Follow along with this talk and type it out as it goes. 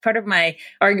Part of my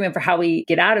argument for how we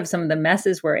get out of some of the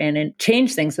messes we're in and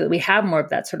change things so that we have more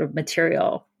of that sort of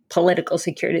material political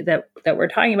security that we're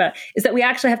talking about is that we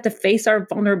actually have to face our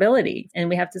vulnerability. And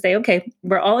we have to say, okay,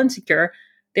 we're all insecure.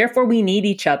 Therefore, we need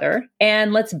each other.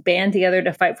 And let's band together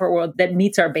to fight for a world that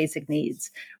meets our basic needs.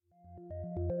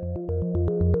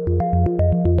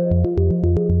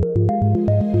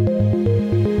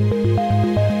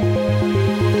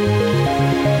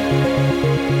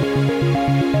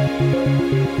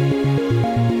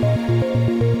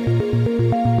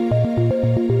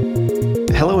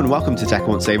 Hello and welcome to Tech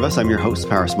Won't Save Us. I'm your host,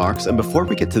 Paris Marks. And before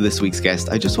we get to this week's guest,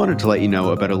 I just wanted to let you know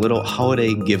about a little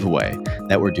holiday giveaway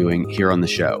that we're doing here on the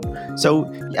show.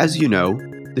 So, as you know,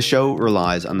 the show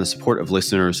relies on the support of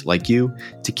listeners like you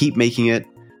to keep making it,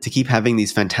 to keep having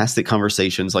these fantastic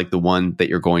conversations like the one that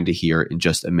you're going to hear in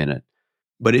just a minute.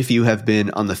 But if you have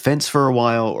been on the fence for a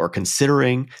while or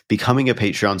considering becoming a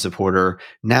Patreon supporter,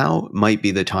 now might be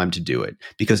the time to do it.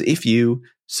 Because if you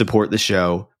support the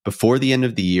show before the end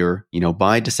of the year,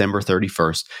 by December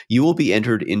 31st, you will be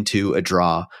entered into a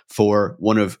draw for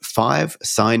one of 5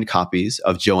 signed copies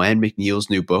of Joanne McNeil's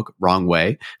new book, Wrong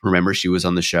Way. Remember, she was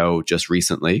on the show just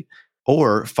recently.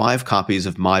 Or 5 copies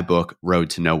of my book,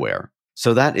 Road to Nowhere.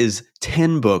 So that is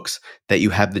 10 books that you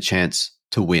have the chance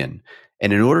to win.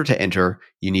 And in order to enter,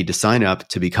 you need to sign up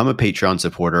to become a Patreon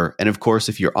supporter. And of course,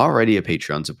 if you're already a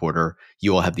Patreon supporter,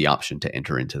 you will have the option to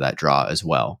enter into that draw as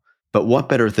well. But what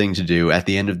better thing to do at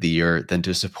the end of the year than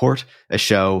to support a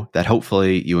show that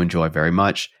hopefully you enjoy very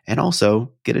much and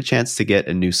also get a chance to get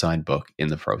a new signed book in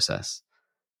the process.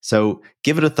 So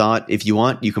give it a thought. If you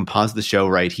want, you can pause the show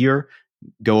right here,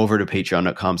 go over to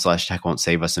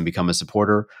patreon.com/techwon'tsave-us and become a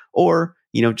supporter, or,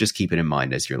 just keep it in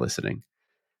mind as you're listening.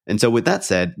 And so with that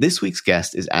said, this week's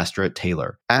guest is Astra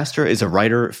Taylor. Astra is a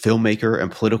writer, filmmaker,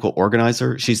 and political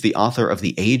organizer. She's the author of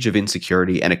The Age of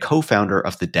Insecurity and a co-founder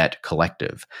of The Debt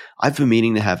Collective. I've been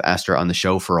meaning to have Astra on the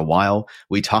show for a while.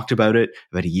 We talked about it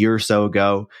about a year or so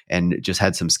ago and just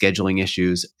had some scheduling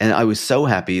issues. And I was so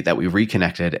happy that we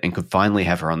reconnected and could finally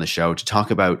have her on the show to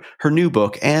talk about her new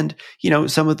book and,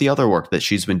 some of the other work that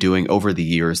she's been doing over the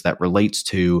years that relates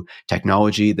to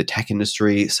technology, the tech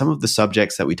industry, some of the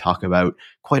subjects that we talk about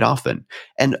quite often.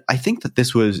 And I think that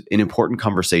this was an important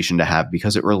conversation to have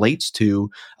because it relates to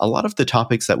a lot of the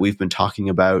topics that we've been talking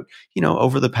about,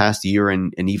 over the past year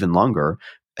and even longer,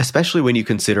 especially when you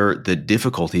consider the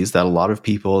difficulties that a lot of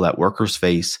people, that workers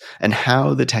face, and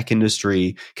how the tech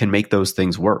industry can make those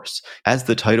things worse. As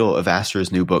the title of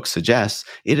Astra's new book suggests,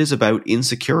 it is about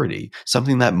insecurity,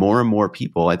 something that more and more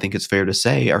people, I think it's fair to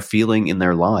say, are feeling in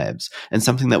their lives, and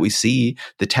something that we see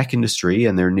the tech industry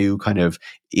and their new kind of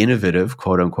innovative,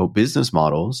 quote unquote, business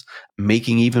models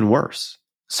making even worse.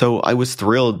 So I was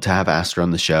thrilled to have Astra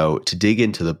on the show to dig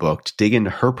into the book, to dig into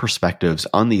her perspectives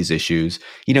on these issues.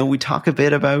 We talk a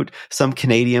bit about some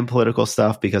Canadian political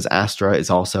stuff because Astra is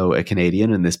also a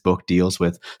Canadian and this book deals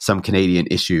with some Canadian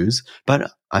issues, but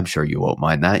I'm sure you won't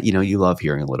mind that. You love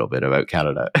hearing a little bit about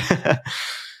Canada.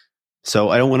 So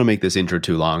I don't want to make this intro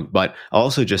too long, but I'll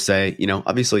also just say,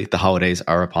 obviously the holidays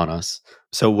are upon us.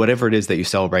 So whatever it is that you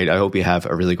celebrate, I hope you have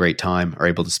a really great time, are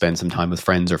able to spend some time with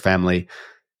friends or family.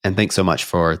 And thanks so much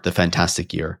for the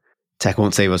fantastic year. Tech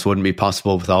Won't Save Us wouldn't be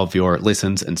possible with all of your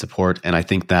listens and support. And I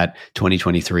think that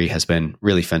 2023 has been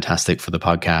really fantastic for the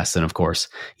podcast. And of course,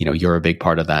 you're a big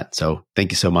part of that. So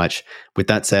thank you so much. With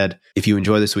that said, if you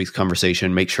enjoy this week's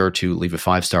conversation, make sure to leave a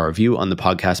 5-star review on the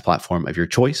podcast platform of your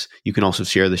choice. You can also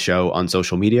share the show on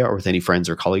social media or with any friends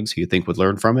or colleagues who you think would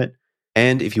learn from it.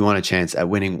 And if you want a chance at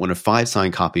winning one of 5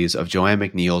 signed copies of Joanne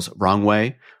McNeil's Wrong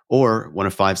Way, or one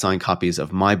of 5 signed copies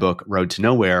of my book, Road to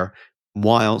Nowhere,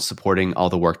 while supporting all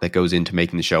the work that goes into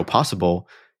making the show possible,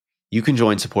 you can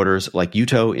join supporters like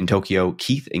Yuto in Tokyo,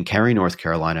 Keith in Cary, North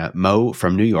Carolina, Mo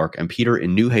from New York, and Peter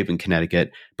in New Haven,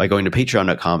 Connecticut by going to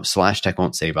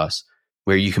patreon.com/techwon'tsave-us,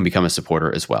 where you can become a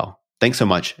supporter as well. Thanks so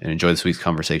much and enjoy this week's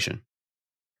conversation.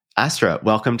 Astra,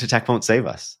 welcome to Tech Won't Save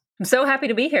Us. I'm so happy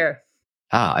to be here.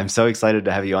 I'm so excited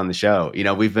to have you on the show.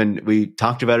 We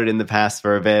talked about it in the past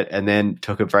for a bit and then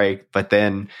took a break, but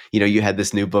then, you had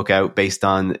this new book out based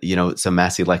on, some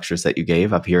Massey lectures that you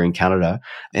gave up here in Canada.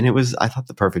 And it was, I thought,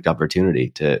 the perfect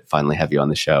opportunity to finally have you on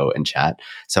the show and chat.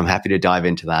 So I'm happy to dive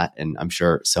into that and I'm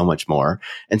sure so much more.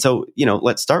 And so,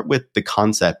 let's start with the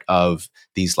concept of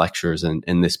these lectures and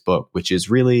this book, which is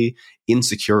really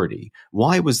insecurity.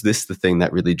 Why was this the thing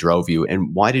that really drove you?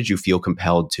 And why did you feel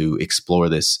compelled to explore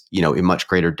this, in much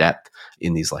greater depth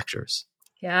in these lectures?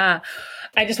 Yeah.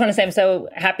 I just want to say I'm so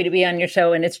happy to be on your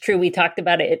show. And it's true, we talked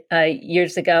about it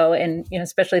years ago. And,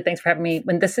 especially thanks for having me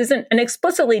when this isn't an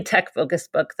explicitly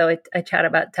tech-focused book, though I chat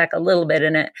about tech a little bit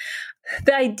in it.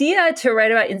 The idea to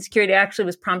write about insecurity actually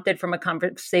was prompted from a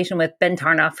conversation with Ben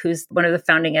Tarnoff, who's one of the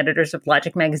founding editors of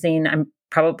Logic magazine. I'm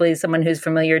probably someone who's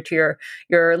familiar to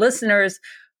your listeners,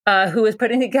 who was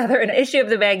putting together an issue of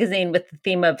the magazine with the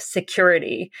theme of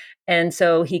security. And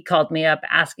so he called me up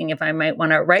asking if I might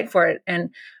want to write for it.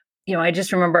 And I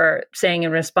just remember saying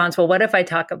in response, well, what if I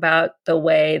talk about the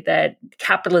way that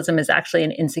capitalism is actually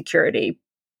an insecurity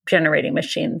generating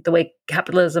machine, the way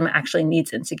capitalism actually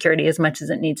needs insecurity as much as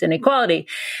it needs inequality.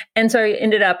 And so I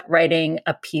ended up writing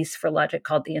a piece for Logic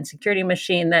called The Insecurity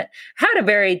Machine that had a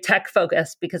very tech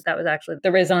focus, because that was actually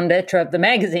the raison d'etre of the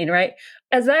magazine, right?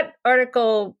 As that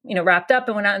article, wrapped up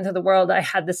and went out into the world, I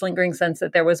had this lingering sense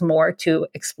that there was more to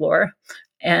explore,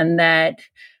 and that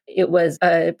it was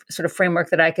a sort of framework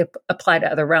that I could apply to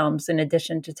other realms in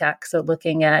addition to tech. So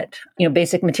looking at,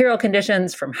 basic material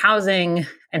conditions from housing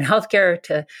and healthcare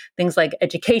to things like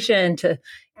education to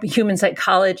human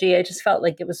psychology. I just felt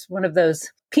like it was one of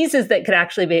those pieces that could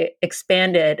actually be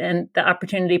expanded. And the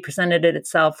opportunity presented it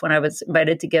itself when I was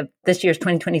invited to give this year's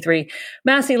 2023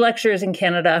 Massey lectures in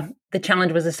Canada. The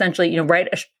challenge was essentially, write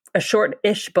a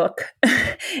short-ish book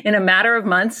in a matter of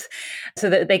months so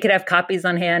that they could have copies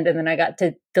on hand. And then I got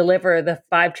to deliver the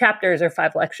 5 chapters or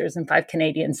 5 lectures in 5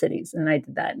 Canadian cities. And I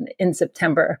did that in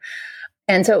September.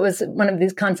 And so it was one of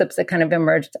these concepts that kind of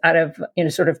emerged out of,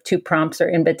 sort of 2 prompts or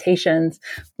invitations.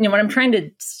 What I'm trying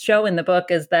to show in the book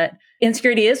is that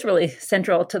insecurity is really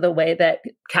central to the way that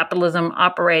capitalism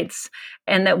operates,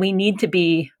 and that we need to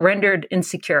be rendered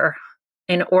insecure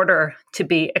in order to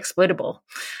be exploitable.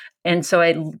 And so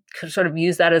I could sort of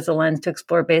use that as a lens to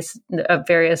explore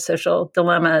various social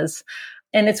dilemmas.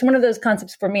 And it's one of those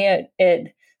concepts for me,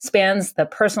 it spans the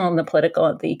personal and the political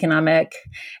and the economic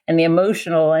and the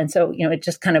emotional. And so, it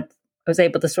just kind of, I was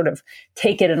able to sort of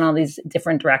take it in all these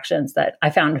different directions that I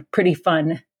found pretty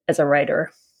fun as a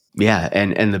writer. Yeah.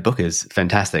 And the book is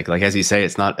fantastic. Like, as you say,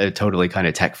 it's not a totally kind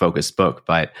of tech focused book,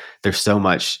 but there's so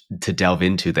much to delve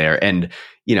into there. And,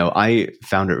 I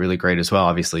found it really great as well,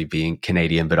 obviously being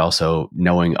Canadian, but also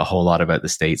knowing a whole lot about the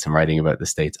States and writing about the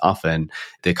States often,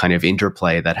 the kind of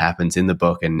interplay that happens in the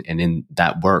book and in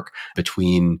that work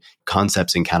between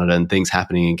concepts in Canada and things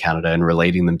happening in Canada and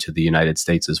relating them to the United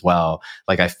States as well.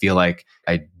 Like, I feel like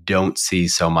I don't see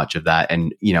so much of that.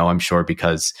 And, I'm sure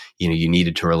because, you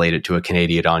needed to relate it to a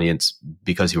Canadian audience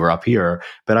because you were up here.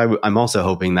 But I'm also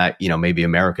hoping that, maybe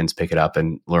Americans pick it up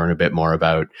and learn a bit more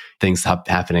about things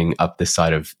happening up this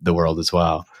side of the world as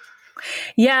well.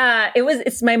 Yeah,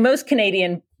 it's my most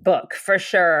Canadian book for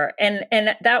sure.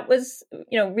 And that was,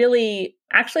 really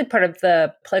actually part of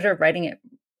the pleasure of writing it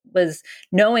was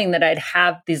knowing that I'd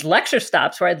have these lecture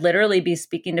stops where I'd literally be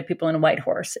speaking to people in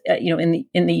Whitehorse, in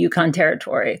the Yukon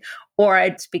Territory, or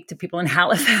I'd speak to people in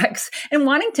Halifax, and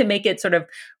wanting to make it sort of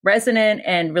resonant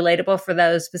and relatable for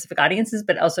those specific audiences,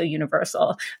 but also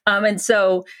universal. And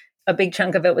so a big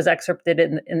chunk of it was excerpted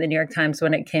in the New York Times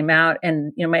when it came out.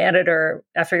 And, my editor,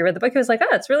 after he read the book, he was like,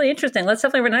 oh, it's really interesting. Let's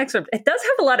definitely read an excerpt. It does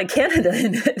have a lot of Canada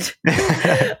in it.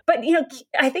 But,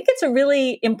 I think it's a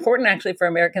really important actually for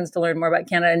Americans to learn more about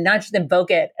Canada and not just invoke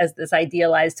it as this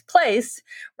idealized place,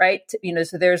 right?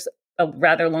 So there's a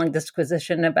rather long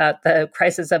disquisition about the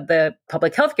crisis of the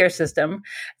public healthcare system.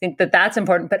 I think that that's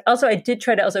important. But also I did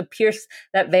try to also pierce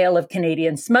that veil of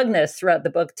Canadian smugness throughout the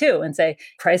book too, and say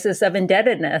crisis of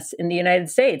indebtedness in the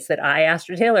United States that I,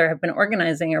 Astra Taylor, have been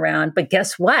organizing around. But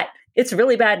guess what? It's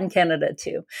really bad in Canada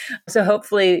too. So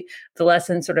hopefully the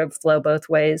lessons sort of flow both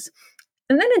ways.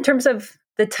 And then in terms of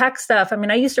the tech stuff,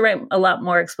 I used to write a lot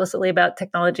more explicitly about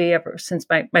technology ever since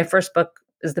my first book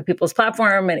is The People's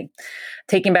Platform and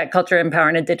Taking Back Culture and Power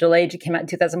in a Digital Age. It came out in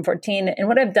 2014. And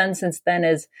what I've done since then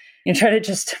is try to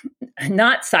just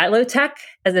not silo tech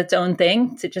as its own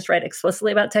thing, to just write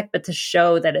explicitly about tech, but to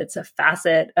show that it's a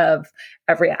facet of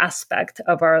every aspect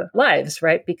of our lives,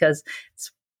 right? Because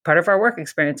it's part of our work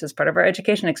experience, it's part of our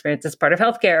education experience, it's part of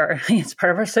healthcare, it's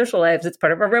part of our social lives, it's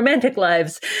part of our romantic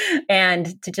lives.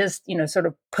 And to just, sort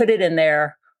of put it in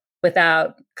there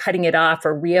without cutting it off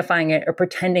or reifying it or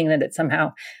pretending that it's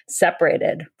somehow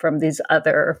separated from these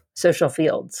other social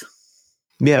fields.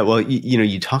 Yeah, well,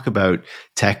 you talk about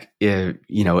tech,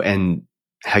 and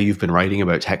how you've been writing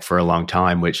about tech for a long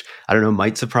time, which I don't know,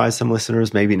 might surprise some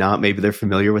listeners, maybe not. Maybe they're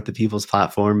familiar with the People's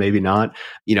Platform, maybe not.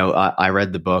 I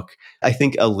read the book, I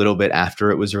think a little bit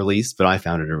after it was released, but I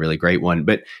found it a really great one.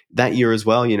 But that year as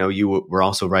well, you were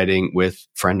also writing with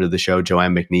friend of the show,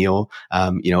 Joanne McNeil,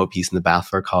 a piece in the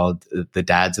Baffler called The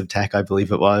Dads of Tech, I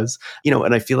believe it was.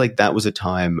 And I feel like that was a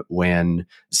time when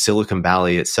Silicon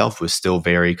Valley itself was still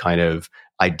very kind of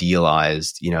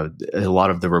idealized. A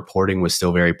lot of the reporting was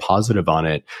still very positive on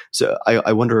it. So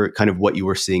I wonder kind of what you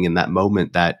were seeing in that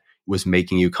moment that was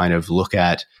making you kind of look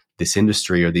at this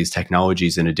industry or these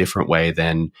technologies in a different way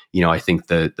than, I think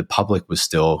the public was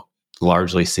still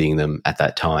largely seeing them at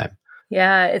that time.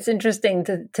 Yeah, it's interesting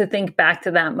to think back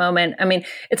to that moment. I mean,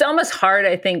 it's almost hard,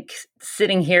 I think,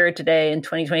 sitting here today in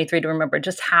 2023 to remember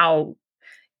just how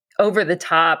over the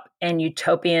top and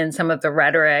utopian some of the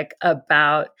rhetoric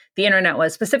about the internet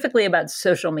was, specifically about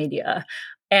social media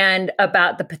and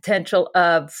about the potential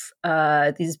of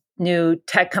these new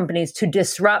tech companies to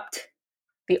disrupt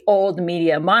the old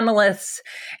media monoliths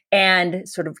and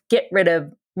sort of get rid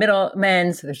of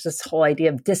middlemen. So there's this whole idea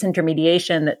of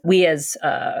disintermediation that we as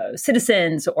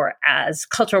citizens or as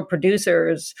cultural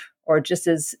producers or just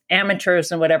as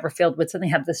amateurs in whatever field would suddenly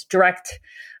have this direct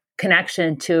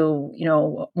connection to,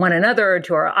 one another,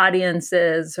 to our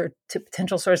audiences, or to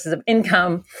potential sources of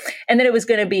income. And then it was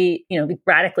going to be,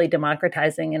 radically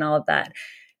democratizing and all of that.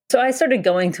 So I started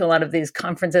going to a lot of these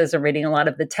conferences and reading a lot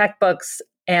of the tech books.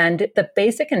 And the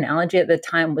basic analogy at the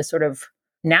time was sort of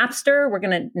Napster. We're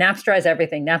going to Napsterize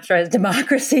everything, Napsterize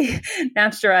democracy,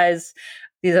 Napsterize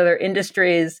these other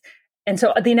industries. And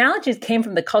so the analogies came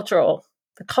from the cultural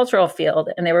field,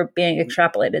 and they were being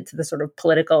extrapolated to the sort of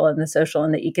political and the social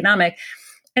and the economic.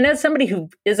 And as somebody who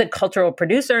is a cultural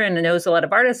producer and knows a lot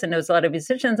of artists and knows a lot of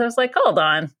musicians, I was like, hold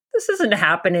on, this isn't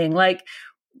happening. Like,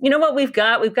 you know what we've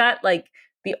got? We've got like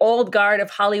the old guard of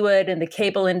Hollywood and the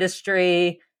cable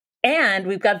industry, and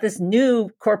we've got this new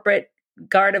corporate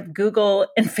guard of Google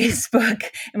and Facebook,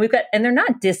 and they're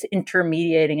not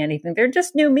disintermediating anything. They're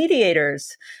just new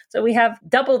mediators. So we have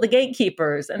double the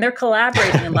gatekeepers, and they're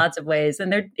collaborating in lots of ways,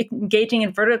 and they're engaging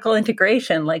in vertical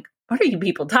integration. Like, what are you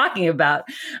people talking about?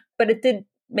 But it did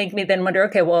make me then wonder,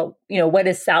 okay, well, what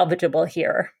is salvageable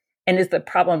here? And is the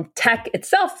problem tech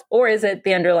itself, or is it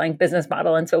the underlying business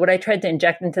model? And so what I tried to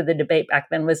inject into the debate back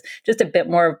then was just a bit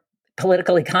more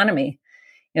political economy.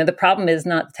 The problem is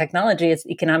not the technology, it's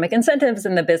economic incentives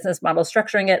and the business model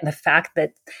structuring it, and the fact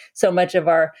that so much of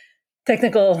our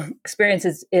technical experience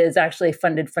is actually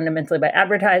funded fundamentally by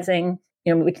advertising.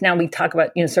 Now we talk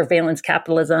about, surveillance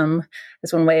capitalism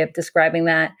is one way of describing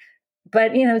that.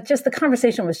 But, just the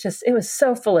conversation was it was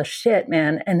so full of shit,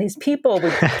 man. And these people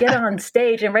would get on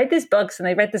stage and write these books, and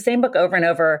they write the same book over and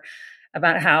over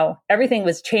about how everything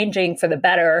was changing for the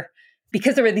better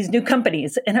because there were these new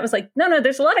companies. And I was like, no,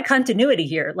 there's a lot of continuity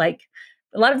here. Like,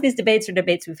 a lot of these debates are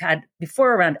debates we've had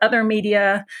before around other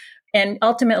media. And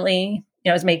ultimately,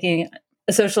 I was making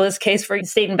a socialist case for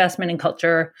state investment in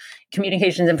culture,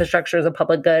 communications infrastructure as a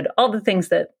public good, all the things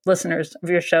that listeners of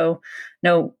your show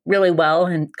know really well,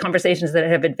 and conversations that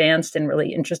have advanced in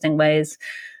really interesting ways.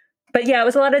 But yeah, it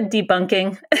was a lot of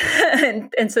debunking.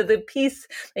 and so the piece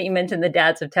that you mentioned, The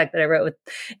Dads of Tech, that I wrote with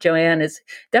Joanne, is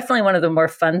definitely one of the more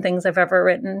fun things I've ever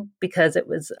written, because it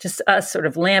was just us sort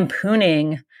of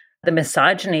lampooning the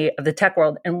misogyny of the tech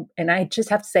world. And I just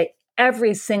have to say,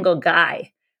 every single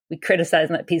guy we criticized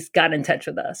in that piece got in touch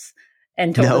with us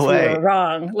and told us we were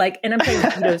wrong. Like, and I'm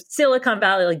saying, Silicon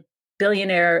Valley, like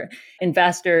billionaire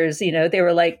investors, they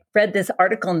were like, read this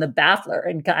article in the Baffler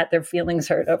and got their feelings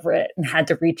hurt over it and had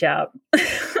to reach out.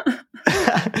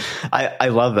 I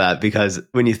love that, because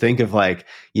when you think of like,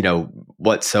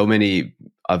 what so many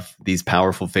of these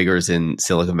powerful figures in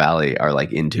Silicon Valley are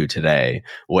like into today,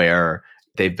 where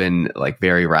they've been like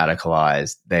very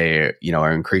radicalized. They,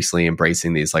 are increasingly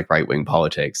embracing these like right-wing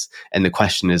politics. And the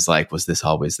question is like, was this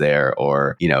always there?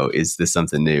 Or, is this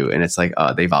something new? And it's like,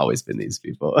 oh, they've always been these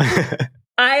people.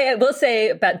 I will say,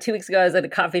 about 2 weeks ago, I was at a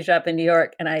coffee shop in New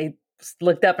York, and I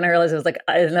looked up and I realized it was like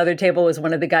another table was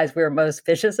one of the guys we were most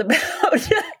vicious about.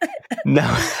 No.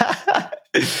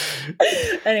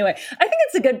 Anyway, I think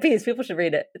it's a good piece. People should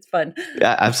read it. It's fun.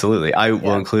 Yeah, absolutely. I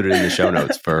will include it in the show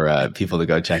notes for people to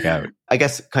go check out. I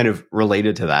guess kind of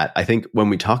related to that, I think when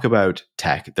we talk about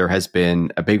tech, there has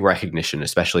been a big recognition,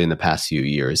 especially in the past few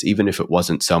years, even if it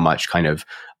wasn't so much kind of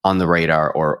on the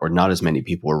radar, or not as many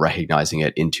people were recognizing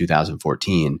it in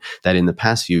 2014, that in the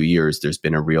past few years, there's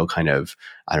been a real kind of,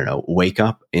 I don't know, wake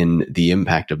up in the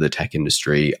impact of the tech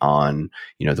industry on,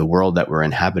 the world that we're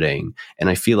inhabiting. And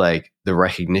I feel like the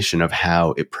recognition of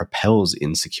how it propels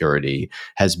insecurity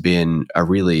has been a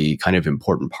really kind of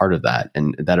important part of that.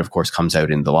 And that, of course, comes out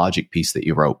in the logic piece that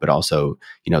you wrote, but also,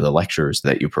 the lectures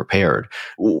that you prepared.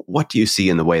 What do you see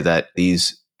in the way that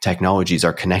these technologies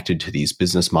are connected to these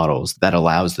business models that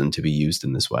allows them to be used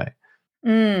in this way?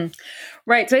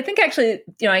 Right. So I think actually,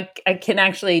 I can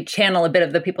actually channel a bit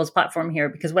of the People's Platform here,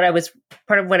 because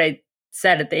part of what I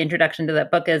said at the introduction to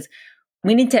that book is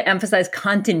we need to emphasize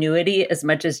continuity as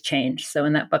much as change. So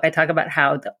in that book, I talk about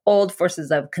how the old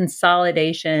forces of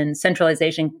consolidation,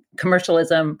 centralization,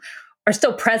 commercialism are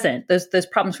still present. Those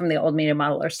problems from the old media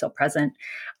model are still present.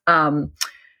 In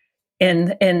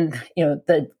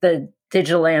the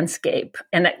digital landscape,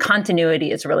 and that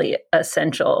continuity is really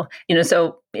essential.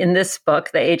 So in this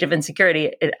book, The Age of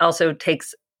Insecurity, it also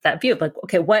takes that view of like,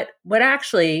 okay, what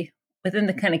actually within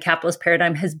the kind of capitalist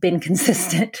paradigm has been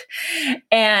consistent.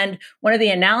 And one of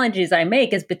the analogies I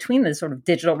make is between the sort of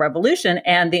digital revolution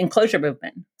and the enclosure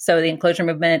movement. So the enclosure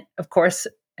movement, of course,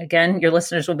 again, your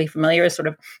listeners will be familiar with sort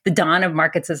of the dawn of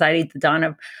market society, the dawn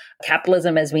of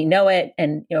capitalism as we know it.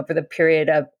 And, for the period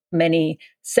of many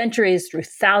centuries, through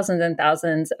thousands and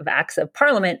thousands of acts of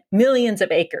parliament, millions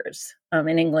of acres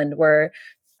in England were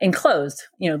enclosed,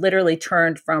 literally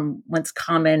turned from once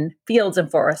common fields and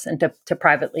forests into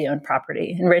privately owned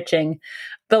property, enriching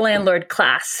the landlord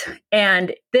class.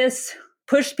 And this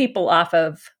pushed people off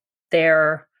of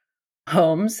their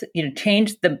homes,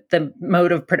 changed the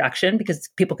mode of production, because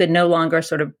people could no longer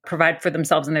sort of provide for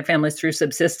themselves and their families through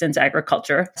subsistence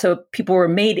agriculture. So people were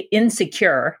made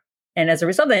insecure. And as a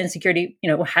result of that insecurity,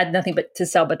 had nothing but to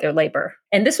sell but their labor.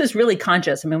 And this was really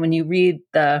conscious. I mean, when you read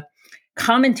the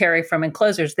commentary from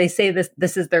enclosures, they say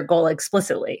this is their goal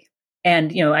explicitly.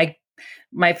 And, one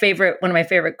of my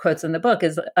favorite quotes in the book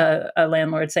is a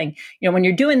landlord saying, when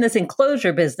you're doing this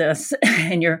enclosure business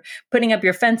and you're putting up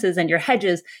your fences and your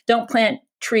hedges, don't plant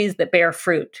trees that bear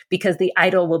fruit, because the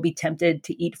idle will be tempted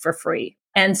to eat for free.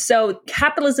 And so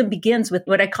capitalism begins with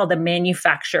what I call the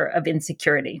manufacture of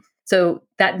insecurity. So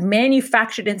that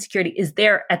manufactured insecurity is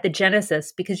there at the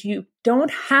genesis, because you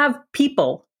don't have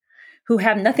people who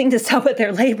have nothing to sell but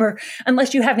their labor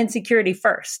unless you have insecurity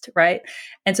first, right?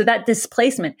 And so that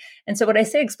displacement. And so what I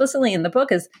say explicitly in the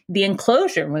book is the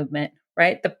enclosure movement,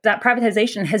 right? That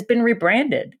privatization has been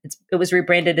rebranded. It was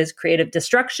rebranded as creative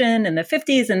destruction in the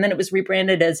 50s, and then it was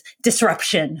rebranded as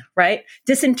disruption, right?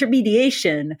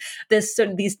 Disintermediation,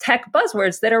 these tech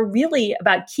buzzwords that are really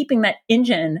about keeping that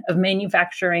engine of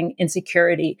manufacturing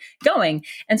insecurity going.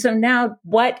 And so now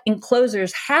what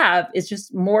enclosures have is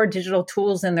just more digital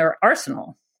tools in their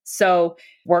arsenal. So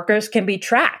workers can be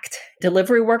tracked.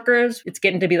 Delivery workers, it's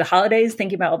getting to be the holidays,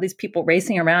 thinking about all these people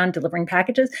racing around delivering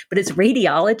packages, but it's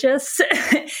radiologists,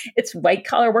 it's white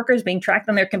collar workers being tracked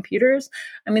on their computers.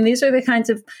 I mean, these are the kinds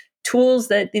of tools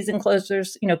that these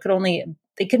enclosures,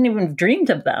 they couldn't even have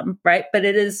dreamed of them, right? But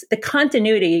the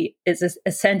continuity is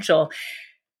essential.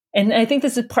 And I think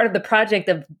this is part of the project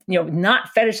of, not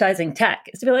fetishizing tech,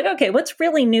 is to be like, okay, what's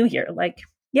really new here? Like,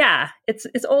 yeah, it's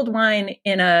old wine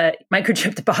in a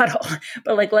microchipped bottle,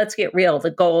 but let's get real.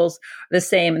 The goals are the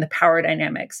same, and the power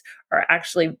dynamics are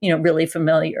actually, really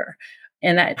familiar.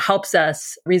 And that helps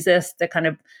us resist the kind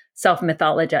of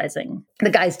self-mythologizing the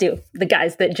guys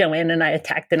that Joanne and I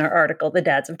attacked in our article, The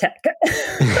Dads of Tech.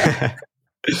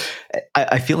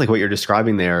 I feel like what you're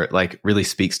describing there, really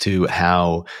speaks to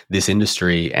how this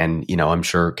industry and, I'm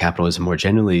sure capitalism more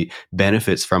generally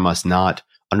benefits from us not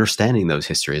understanding those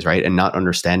histories, right? And not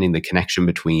understanding the connection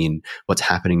between what's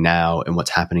happening now and what's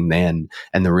happening then,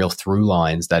 and the real through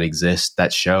lines that exist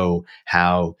that show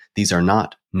how these are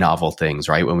not novel things,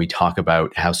 right? When we talk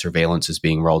about how surveillance is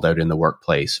being rolled out in the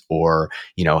workplace, or,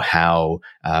 how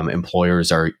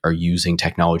employers are using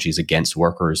technologies against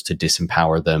workers to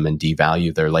disempower them and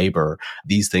devalue their labor,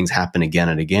 these things happen again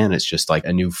and again. It's just like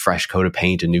a new fresh coat of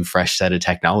paint, a new fresh set of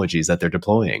technologies that they're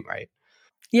deploying, right?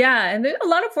 Yeah, and a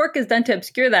lot of work is done to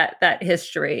obscure that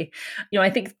history. I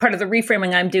think part of the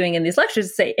reframing I'm doing in these lectures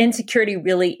is to say insecurity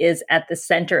really is at the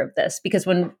center of this, because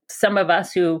when some of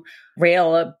us who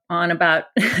rail on about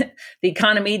the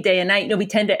economy day and night, we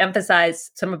tend to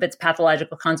emphasize some of its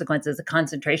pathological consequences, the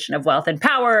concentration of wealth and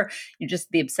power,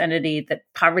 just the obscenity that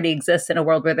poverty exists in a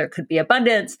world where there could be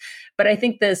abundance. But I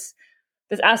think this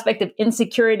aspect of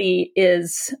insecurity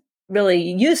is really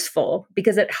useful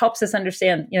because it helps us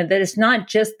understand, that it's not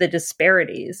just the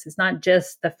disparities. It's not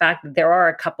just the fact that there are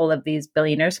a couple of these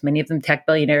billionaires, many of them tech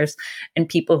billionaires, and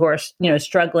people who are,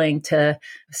 struggling to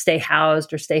stay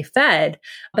housed or stay fed.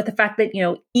 But the fact that,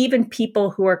 even people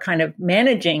who are kind of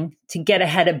managing to get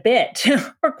ahead a bit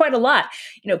or quite a lot,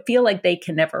 feel like they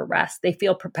can never rest. They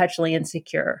feel perpetually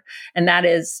insecure. And that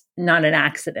is not an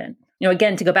accident.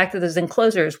 Again, to go back to those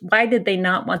enclosures, why did they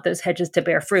not want those hedges to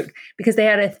bear fruit? Because they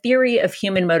had a theory of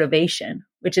human motivation,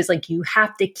 which is like you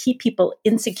have to keep people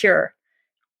insecure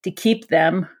to keep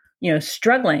them,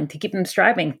 struggling, to keep them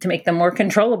striving, to make them more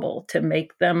controllable, to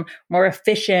make them more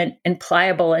efficient and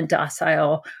pliable and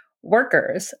docile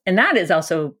workers. And that is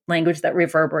also language that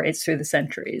reverberates through the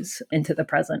centuries into the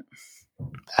present.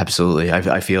 Absolutely.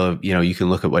 I feel, you can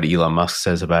look at what Elon Musk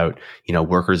says about,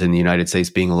 workers in the United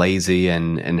States being lazy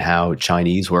and how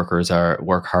Chinese workers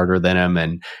work harder than him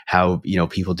and how,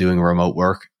 people doing remote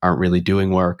work aren't really doing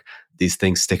work. These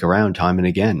things stick around time and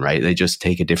again, right? They just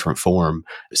take a different form.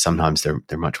 Sometimes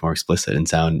they're much more explicit and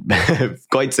sound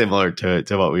quite similar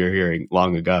to what we were hearing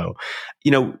long ago.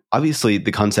 Obviously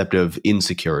the concept of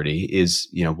insecurity is,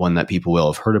 one that people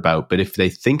will have heard about. But if they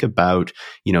think about,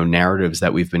 narratives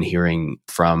that we've been hearing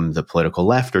from the political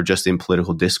left or just in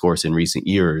political discourse in recent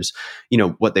years,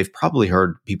 what they've probably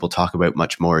heard people talk about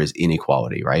much more is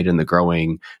inequality, right? And the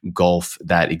growing gulf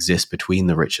that exists between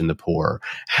the rich and the poor.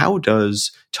 How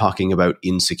does talking about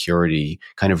insecurity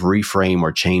kind of reframe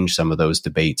or change some of those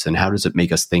debates? And how does it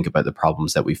make us think about the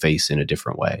problems that we face in a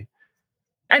different way?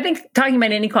 I think talking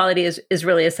about inequality is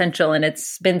really essential. And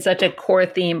it's been such a core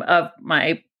theme of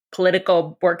my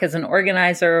political work as an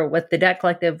organizer with the Debt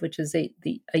Collective, which is a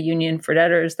union for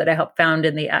debtors that I helped found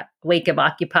in the wake of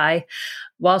Occupy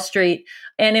Wall Street.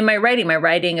 And in my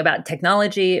writing about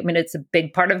technology, it's a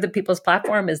big part of the People's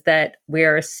Platform is that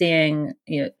we're seeing,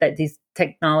 that these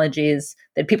technologies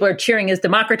that people are cheering as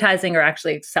democratizing are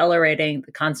actually accelerating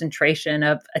the concentration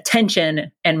of attention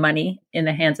and money in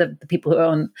the hands of the people who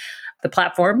own the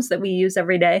platforms that we use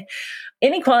every day.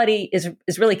 Inequality is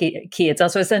really key. It's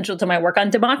also essential to my work on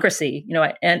democracy.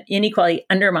 And inequality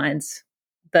undermines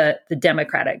the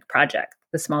democratic project,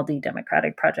 the small d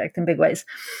democratic project in big ways.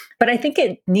 But I think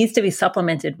it needs to be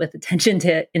supplemented with attention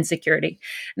to insecurity.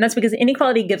 And that's because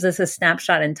inequality gives us a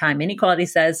snapshot in time. Inequality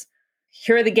says,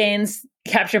 here are the gains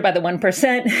captured by the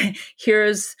 1%.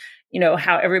 Here's,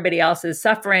 how everybody else is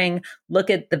suffering. Look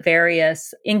at the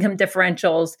various income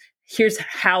differentials. Here's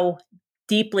how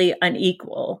deeply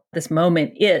unequal this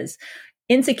moment is.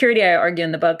 Insecurity, I argue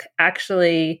in the book,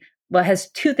 actually, has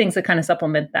two things that kind of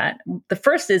supplement that. The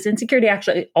first is insecurity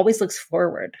actually always looks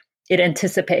forward. It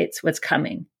anticipates what's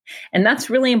coming. And that's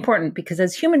really important because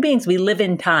as human beings, we live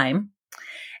in time.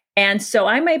 And so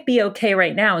I might be okay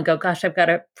right now and go, gosh, I've got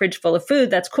a fridge full of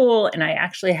food. That's cool. And I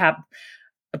actually have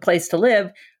a place to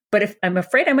live. But if I'm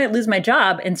afraid I might lose my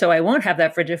job, and so I won't have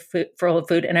that fridge full of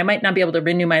food, and I might not be able to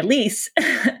renew my lease,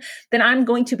 then I'm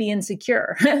going to be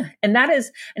insecure. And that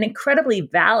is an incredibly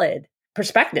valid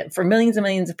perspective for millions and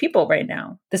millions of people right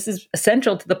now. This is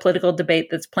essential to the political debate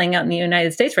that's playing out in the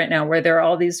United States right now, where there are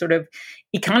all these sort of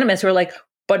economists who are like,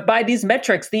 but by these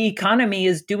metrics, the economy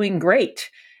is doing great.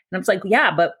 And I'm like,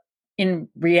 yeah, but in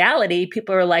reality,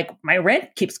 people are like, my rent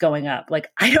keeps going up. Like,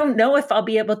 I don't know if I'll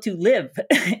be able to live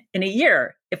in a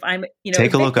year if I'm,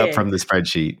 take a look up from the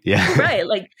spreadsheet. Yeah. Right.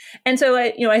 Like, and so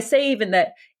I say even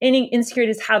that any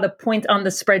insecurity is how the points on the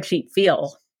spreadsheet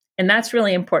feel. And that's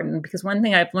really important because one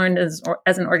thing I've learned as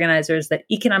an organizer is that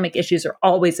economic issues are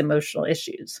always emotional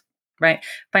issues, right?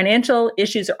 Financial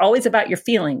issues are always about your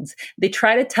feelings. They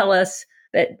try to tell us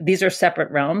that these are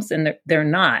separate realms and they're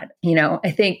not.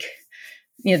 I think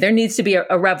there needs to be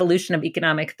a revolution of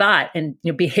economic thought and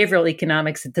behavioral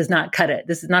economics. It does not cut it.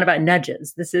 This is not about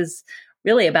nudges. This is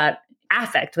really about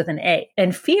affect with an A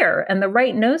and fear. And the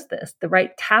right knows this. The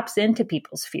right taps into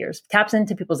people's fears, taps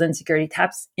into people's insecurity,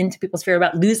 taps into people's fear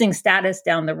about losing status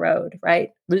down the road, right?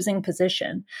 Losing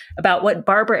position. About what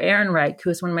Barbara Ehrenreich, who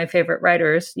is one of my favorite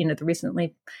writers, the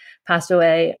recently passed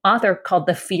away author, called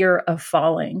the fear of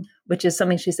falling, which is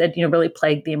something she said, really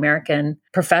plagued the American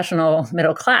professional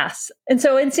middle class. And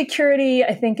so insecurity,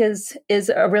 I think, is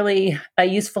a really a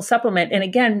useful supplement. And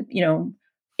again,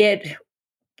 it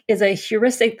is a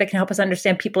heuristic that can help us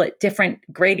understand people at different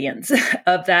gradients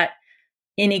of that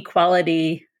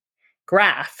inequality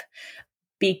graph.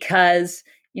 Because,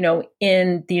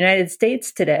 in the United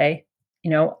States today,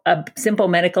 a simple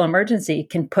medical emergency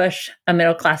can push a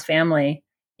middle class family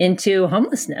into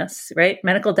homelessness, right?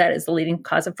 Medical debt is the leading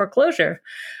cause of foreclosure.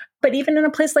 But even in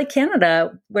a place like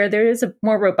Canada, where there is a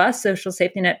more robust social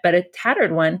safety net, but a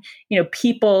tattered one,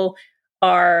 people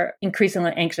are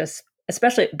increasingly anxious,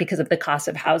 especially because of the cost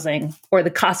of housing or the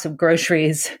cost of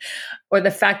groceries or the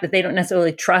fact that they don't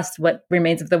necessarily trust what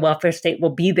remains of the welfare state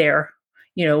will be there,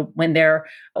 when they're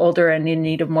older and in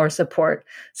need of more support.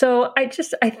 So I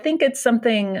think it's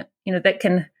something, that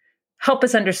can help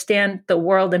us understand the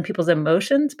world and people's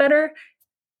emotions better.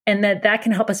 And that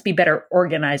can help us be better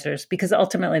organizers, because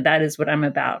ultimately that is what I'm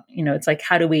about. It's like,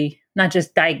 how do we not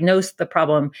just diagnose the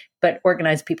problem, but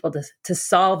organize people to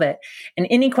solve it? And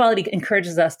inequality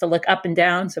encourages us to look up and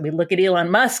down. So we look at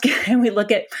Elon Musk and we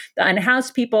look at the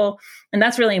unhoused people. And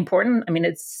that's really important. I mean,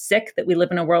 it's sick that we live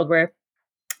in a world where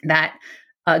that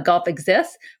gulf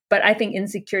exists. But I think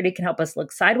insecurity can help us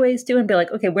look sideways too and be like,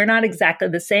 okay, we're not exactly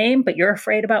the same, but you're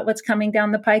afraid about what's coming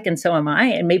down the pike, and so am I.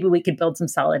 And maybe we could build some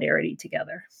solidarity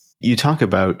together. You talk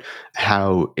about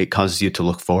how it causes you to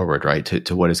look forward, right,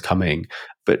 to what is coming.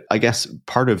 But I guess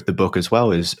part of the book as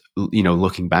well is,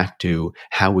 looking back to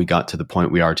how we got to the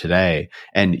point we are today.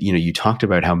 And, you talked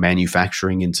about how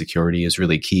manufacturing insecurity is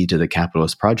really key to the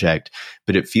capitalist project.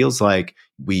 But it feels like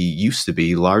we used to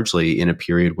be largely in a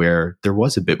period where there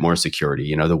was a bit more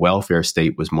security. The welfare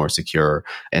state was more secure,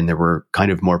 and there were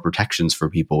kind of more protections for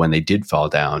people when they did fall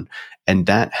down. And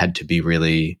that had to be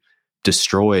really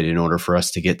destroyed in order for us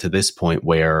to get to this point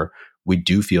where we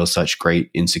do feel such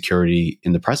great insecurity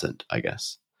in the present, I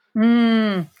guess.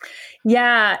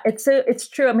 Yeah, it's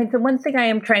true. I mean, the one thing I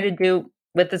am trying to do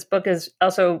with this book is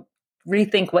also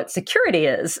rethink what security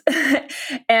is.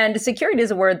 And security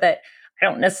is a word that I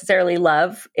don't necessarily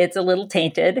love. It's a little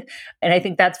tainted. And I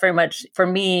think that's very much, for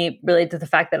me, related to the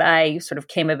fact that I sort of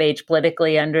came of age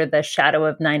politically under the shadow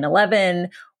of 9/11,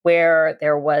 where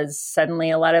there was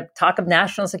suddenly a lot of talk of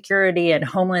national security and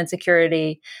homeland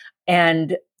security.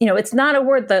 And, it's not a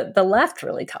word that the left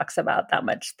really talks about that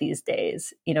much these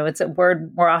days. It's a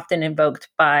word more often invoked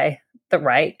by the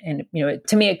right. And,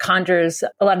 to me, it conjures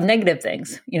a lot of negative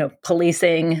things,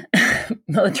 policing,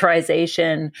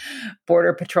 militarization,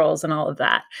 border patrols, and all of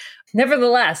that.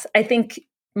 Nevertheless, I think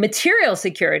material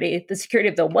security, the security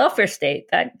of the welfare state,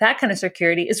 that kind of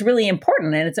security is really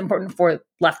important. And it's important for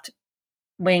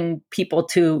left-wing people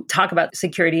to talk about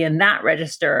security in that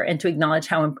register and to acknowledge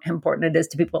how important it is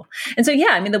to people. And so,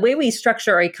 I mean, the way we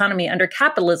structure our economy under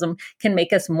capitalism can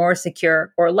make us more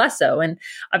secure or less so. And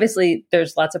obviously,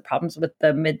 there's lots of problems with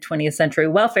the mid-20th century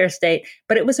welfare state,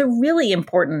 but it was a really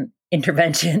important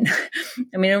intervention.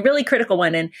 I mean, a really critical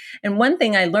one. And one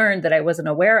thing I learned that I wasn't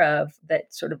aware of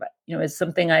that sort of, is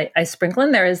something I sprinkle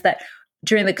in there is that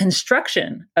during the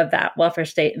construction of that welfare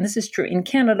state, and this is true in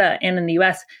Canada and in the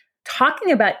US,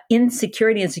 talking about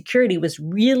insecurity and security was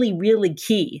really, really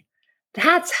key.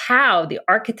 That's how the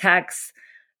architects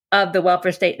of the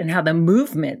welfare state and how the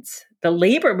movements, the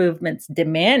labor movements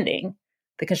demanding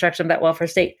the construction of that welfare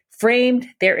state, framed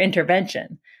their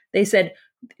intervention. They said,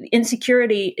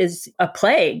 insecurity is a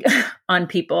plague on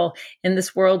people in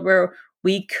this world where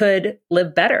we could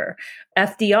live better.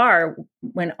 FDR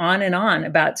went on and on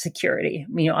about security.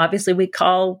 Obviously we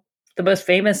call the most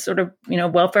famous sort of,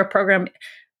 welfare program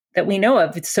that we know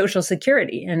of, it's Social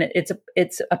Security. And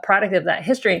it's a product of that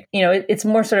history. It's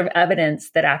more sort of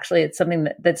evidence that actually it's something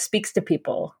that speaks to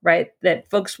people, right? That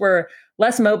folks were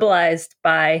less mobilized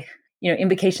by,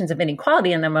 indications of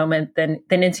inequality in the moment than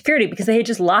insecurity, because they had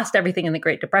just lost everything in the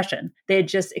Great Depression. They had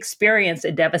just experienced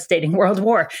a devastating world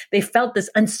war. They felt this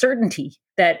uncertainty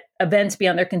that events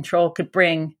beyond their control could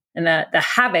bring, and the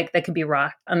havoc that could be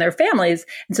wrought on their families.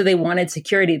 And so they wanted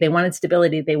security, they wanted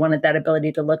stability, they wanted that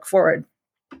ability to look forward.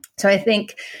 So I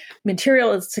think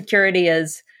material security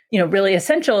is, really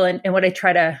essential. And what I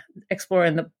try to explore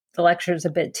in the lectures a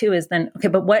bit too is then, okay,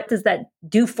 but what does that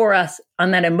do for us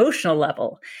on that emotional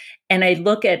level? And I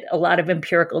look at a lot of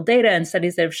empirical data and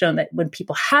studies that have shown that when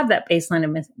people have that baseline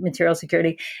of material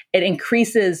security, it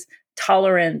increases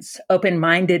tolerance,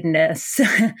 open-mindedness,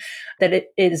 that it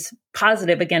is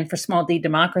positive, again, for small d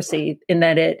democracy, in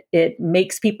that it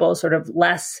makes people sort of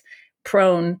less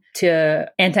prone to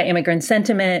anti-immigrant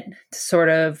sentiment, sort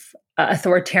of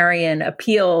authoritarian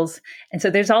appeals. And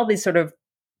so there's all these sort of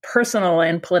personal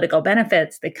and political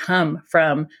benefits that come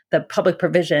from the public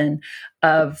provision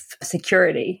of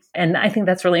security. And I think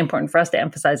that's really important for us to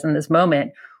emphasize in this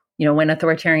moment, when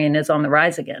authoritarian is on the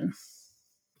rise again.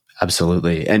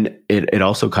 Absolutely. And it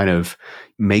also kind of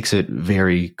makes it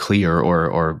very clear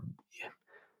or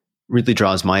really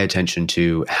draws my attention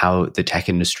to how the tech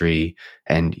industry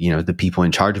and, the people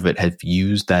in charge of it have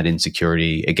used that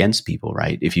insecurity against people,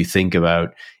 right? If you think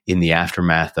about in the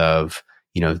aftermath of,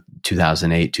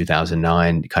 2008,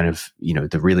 2009, kind of,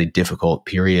 the really difficult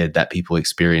period that people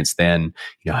experienced then,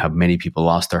 how many people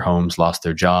lost their homes, lost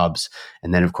their jobs.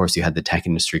 And then, of course, you had the tech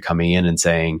industry coming in and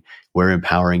saying, we're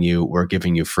empowering you, we're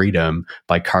giving you freedom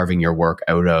by carving your work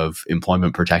out of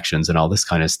employment protections and all this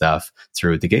kind of stuff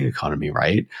through the gig economy,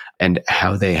 right? And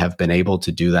how they have been able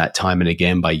to do that time and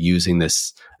again by using the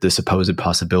supposed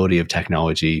possibility of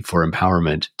technology for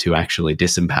empowerment to actually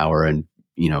disempower and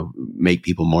make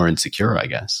people more insecure, I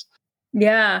guess.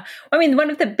 Yeah. I mean,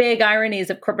 one of the big ironies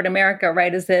of corporate America,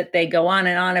 right, is that they go on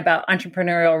and on about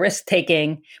entrepreneurial risk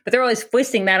taking, but they're always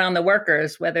foisting that on the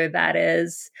workers, whether that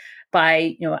is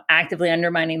by, actively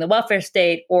undermining the welfare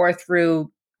state or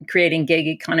through creating gig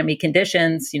economy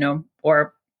conditions,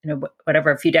 or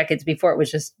whatever, a few decades before it was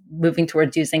just moving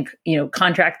towards using,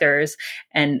 contractors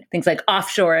and things like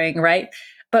offshoring, right?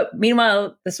 But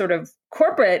meanwhile, the sort of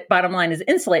corporate bottom line is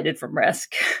insulated from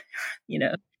risk,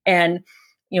 and,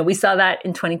 we saw that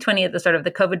in 2020 at the start of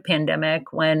the COVID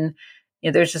pandemic when,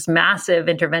 there's just massive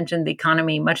intervention in the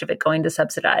economy, much of it going to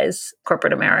subsidize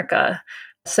corporate America.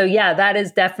 So yeah, that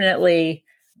is definitely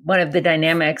one of the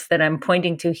dynamics that I'm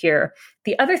pointing to here.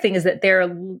 The other thing is that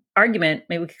their argument,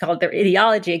 maybe we could call it their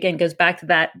ideology, again, goes back to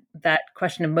that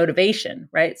question of motivation,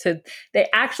 right? So they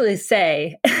actually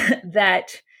say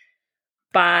that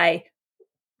by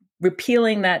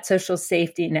repealing that social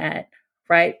safety net,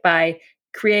 right, by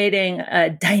creating a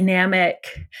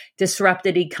dynamic,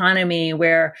 disrupted economy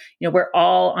where, we're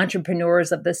all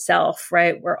entrepreneurs of the self,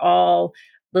 right? We're all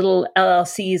little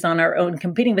LLCs on our own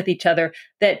competing with each other,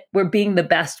 that we're being the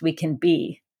best we can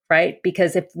be, right?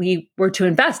 Because if we were to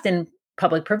invest in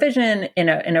public provision, in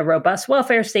a robust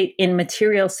welfare state, in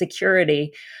material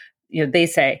security, they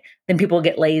say, then people will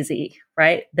get lazy,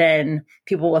 right? Then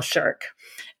people will shirk.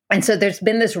 And so there's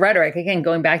been this rhetoric, again,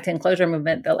 going back to enclosure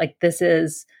movement, that like this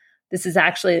is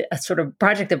actually a sort of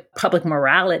project of public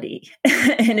morality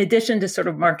in addition to sort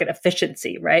of market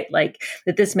efficiency, right? Like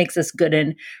that this makes us good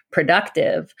and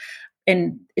productive.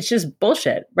 And it's just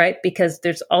bullshit, right? Because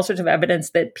there's all sorts of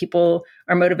evidence that people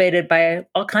are motivated by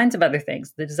all kinds of other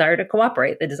things: the desire to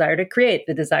cooperate, the desire to create,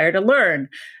 the desire to learn,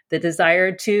 the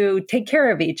desire to take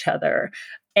care of each other.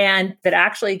 And that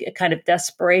actually a kind of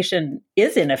desperation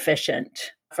is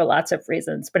inefficient for lots of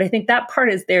reasons. But I think that part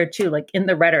is there too, like in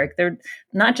the rhetoric. They're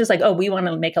not just like, oh, we want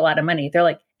to make a lot of money. They're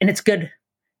like, and it's good,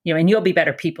 and you'll be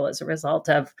better people as a result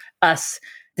of us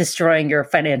destroying your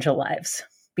financial lives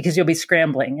because you'll be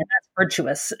scrambling, and that's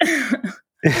virtuous.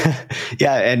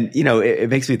 Yeah. And, it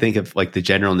makes me think of like the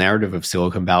general narrative of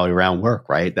Silicon Valley around work,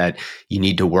 right? That you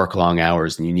need to work long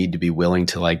hours and you need to be willing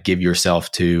to like give yourself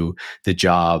to the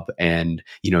job and,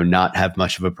 not have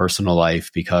much of a personal life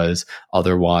because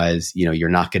otherwise, you're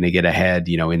not going to get ahead,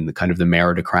 in the kind of the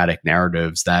meritocratic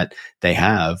narratives that they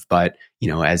have. But,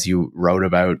 as you wrote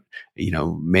about,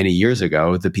 many years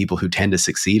ago, the people who tend to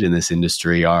succeed in this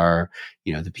industry are,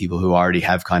 the people who already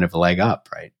have kind of a leg up,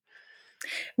 right?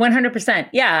 100%.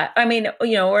 Yeah. I mean,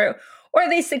 or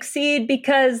they succeed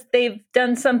because they've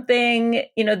done something,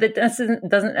 that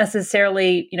doesn't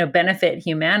necessarily, benefit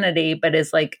humanity, but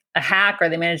is like a hack, or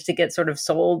they manage to get sort of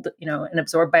sold, and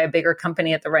absorbed by a bigger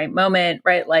company at the right moment,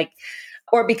 right? Like,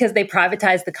 or because they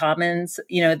privatize the commons,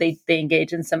 they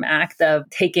engage in some act of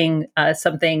taking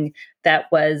something that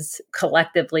was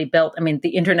collectively built. I mean,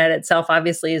 the internet itself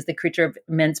obviously is the creature of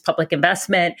immense public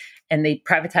investment, and they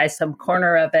privatize some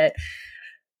corner of it.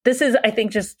 This is, I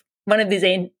think, just one of these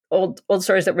old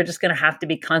stories that we're just going to have to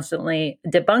be constantly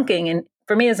debunking. And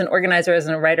for me, as an organizer, as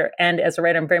a writer, I'm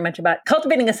very much about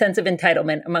cultivating a sense of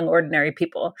entitlement among ordinary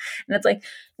people. And it's like,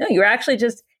 no, you're actually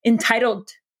just entitled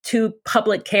to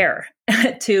public care,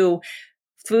 to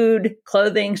food,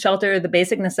 clothing, shelter, the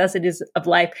basic necessities of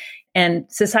life, and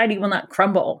society will not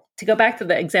crumble. To go back to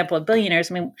the example of billionaires,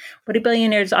 I mean, what do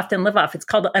billionaires often live off? It's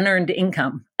called unearned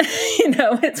income.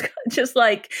 It's just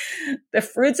like the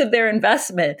fruits of their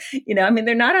investment. I mean,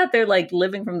 they're not out there like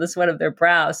living from the sweat of their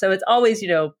brow. So it's always,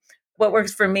 what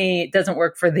works for me doesn't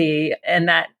work for thee, and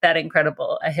that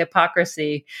incredible a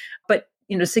hypocrisy. But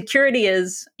security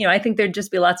is, I think there'd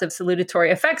just be lots of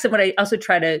salutatory effects. And what I also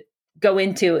try to go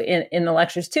into in the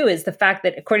lectures too is the fact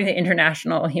that according to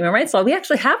international human rights law, we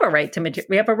actually have a right to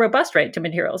we have a robust right to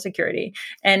material security,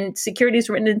 and security is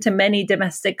written into many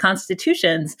domestic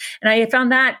constitutions. And I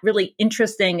found that really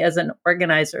interesting as an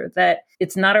organizer, that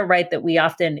it's not a right that we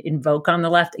often invoke on the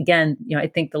left. Again, I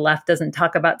think the left doesn't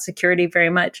talk about security very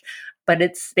much, but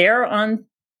it's there on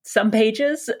some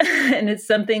pages and it's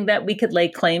something that we could lay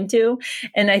claim to.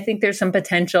 And I think there's some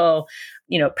potential,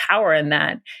 power in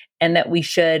that, and that we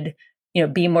should,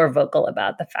 be more vocal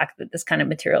about the fact that this kind of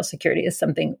material security is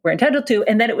something we're entitled to,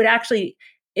 and that it would actually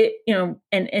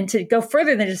and to go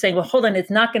further than just saying, well, hold on,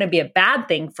 it's not going to be a bad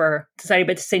thing for society,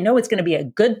 but to say, no, it's going to be a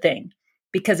good thing.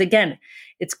 Because again,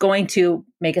 it's going to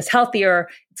make us healthier.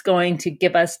 It's going to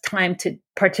give us time to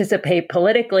participate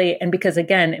politically. And because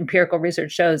again, empirical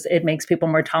research shows it makes people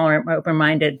more tolerant, more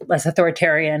open-minded, less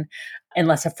authoritarian, and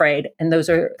less afraid. And those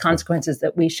are consequences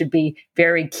that we should be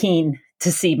very keen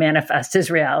to see manifest as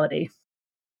reality.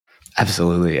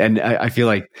 Absolutely. And I feel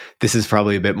like this is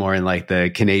probably a bit more in like the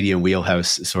Canadian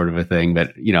wheelhouse sort of a thing.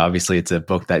 But, obviously it's a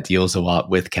book that deals a lot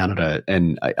with Canada.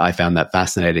 And I found that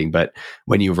fascinating. But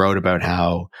when you wrote about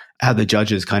how the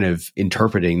judges kind of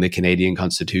interpreting the Canadian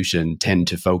Constitution tend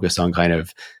to focus on kind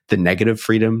of the negative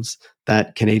freedoms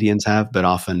that Canadians have, but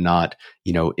often not,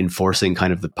 enforcing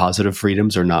kind of the positive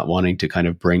freedoms or not wanting to kind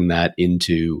of bring that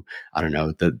into, I don't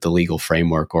know, the legal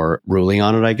framework or ruling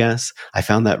on it, I guess. I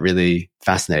found that really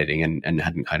fascinating and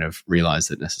hadn't kind of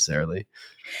realized it necessarily.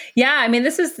 Yeah, I mean,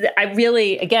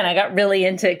 I got really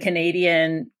into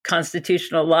Canadian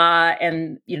constitutional law.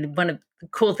 And, one of the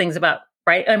cool things about,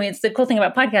 right? I mean, it's the cool thing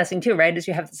about podcasting too, right? Is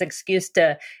you have this excuse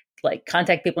to like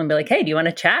contact people and be like, hey, do you want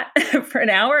to chat for an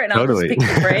hour? And I'll just pick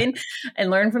your brain and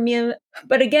learn from you.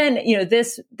 But again,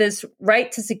 this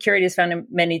right to security is found in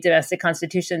many domestic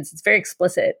constitutions. It's very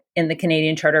explicit in the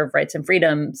Canadian Charter of Rights and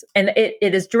Freedoms. And it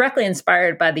is directly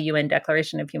inspired by the UN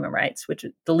Declaration of Human Rights, which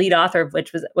the lead author of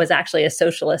which was actually a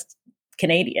socialist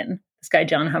Canadian, this guy,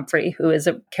 John Humphrey, who is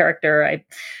a character I'm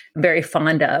very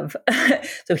fond of.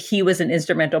 So he was an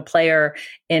instrumental player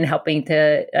in helping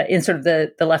to, in sort of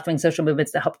the left-wing social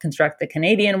movements to help construct the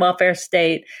Canadian welfare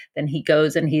state. Then he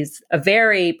goes and he's a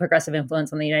very progressive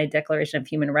influence on the United Declaration of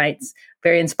Human Rights,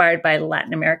 very inspired by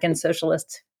Latin American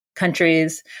socialist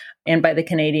countries and by the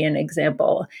Canadian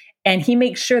example. And he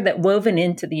makes sure that woven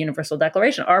into the Universal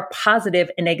Declaration are positive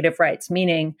and negative rights,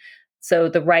 meaning so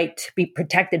the right to be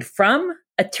protected from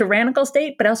a tyrannical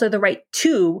state, but also the right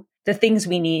to the things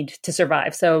we need to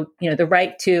survive. So, the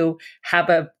right to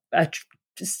have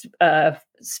a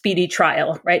speedy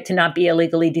trial, right? To not be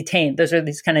illegally detained. Those are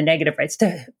these kind of negative rights,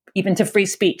 to even to free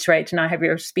speech, right? To not have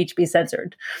your speech be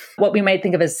censored. What we might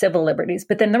think of as civil liberties.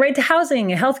 But then the right to housing,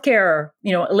 healthcare,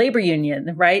 a labor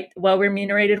union, right?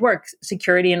 Well-remunerated work,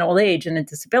 security in old age and in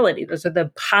disability. Those are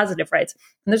the positive rights.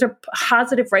 And those are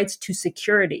positive rights to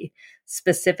security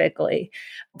specifically.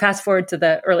 Fast forward to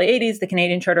the early 80s, the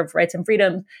Canadian Charter of Rights and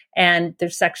Freedoms, and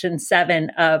there's Section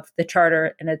 7 of the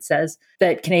Charter, and it says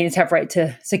that Canadians have right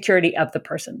to security of the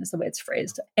person, is the way it's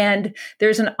phrased. And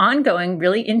there's an ongoing,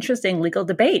 really interesting legal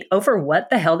debate over what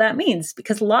the hell that means,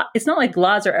 because it's not like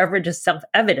laws are ever just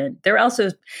self-evident. They're also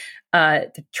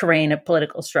the terrain of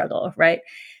political struggle, right?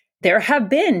 There have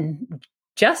been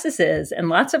justices and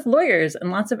lots of lawyers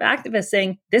and lots of activists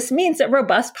saying this means a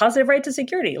robust positive right to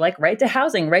security, like right to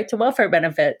housing, right to welfare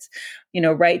benefits,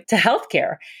 right to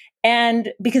healthcare.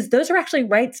 And because those are actually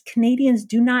rights Canadians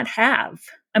do not have.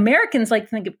 Americans like to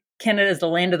think of Canada as the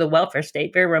land of the welfare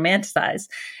state, very romanticized.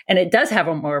 And it does have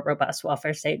a more robust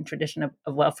welfare state and tradition of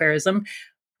welfarism.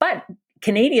 But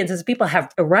Canadians as people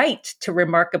have a right to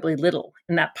remarkably little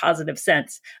in that positive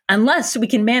sense, unless we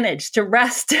can manage to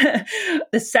wrest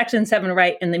the Section 7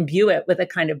 right and imbue it with a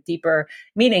kind of deeper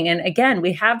meaning. And again,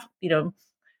 we have,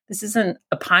 this isn't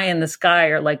a pie in the sky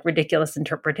or like ridiculous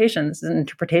interpretation. This is an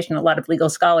interpretation a lot of legal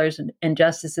scholars and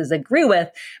justices agree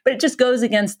with, but it just goes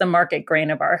against the market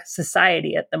grain of our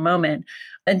society at the moment.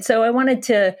 And so I wanted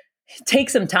to take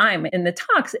some time in the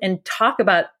talks and talk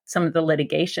about some of the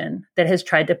litigation that has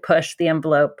tried to push the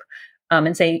envelope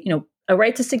and say, a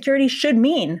right to security should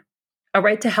mean a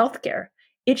right to healthcare.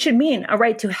 It should mean a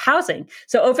right to housing.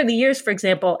 So over the years, for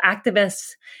example,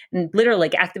 activists and literally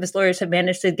activist lawyers have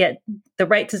managed to get the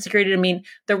right to security to mean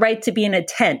the right to be in a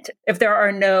tent if there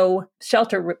are no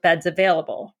shelter beds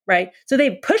available, right? So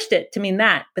they've pushed it to mean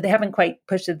that, but they haven't quite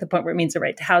pushed it to the point where it means the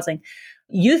right to housing.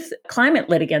 Youth climate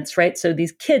litigants, right? So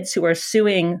these kids who are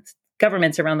suing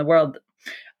governments around the world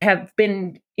have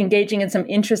been engaging in some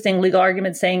interesting legal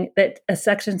arguments saying that a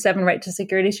Section 7 right to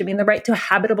security should mean the right to a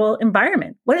habitable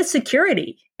environment. What is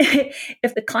security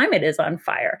if the climate is on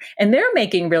fire? And they're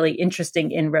making really interesting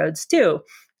inroads too.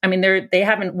 I mean, they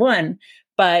haven't won,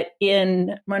 but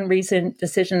in one recent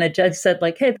decision, a judge said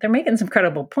hey, they're making some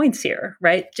credible points here,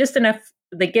 right? Just enough.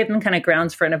 They gave them kind of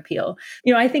grounds for an appeal.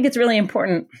 I think it's really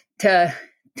important to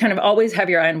kind of always have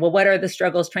your eye on, well, what are the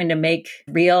struggles trying to make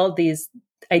real these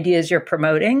ideas you're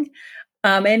promoting?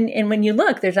 And when you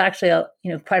look, there's actually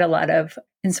quite a lot of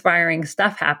inspiring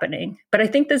stuff happening. But I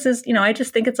think this is, I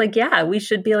just think it's we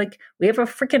should be we have a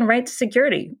freaking right to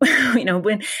security,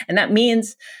 and that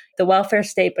means the welfare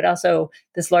state, but also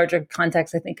this larger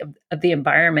context, I think, of the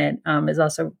environment is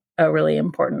also really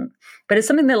important. But it's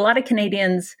something that a lot of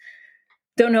Canadians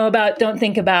don't know about, don't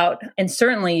think about, and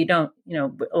certainly you don't,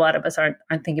 a lot of us aren't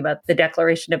thinking about the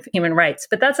Declaration of Human Rights.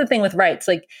 But that's the thing with rights,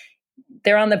 like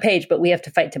they're on the page, but we have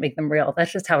to fight to make them real.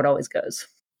 That's just how it always goes.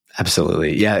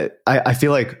 Absolutely. Yeah. I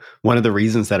feel like one of the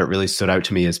reasons that it really stood out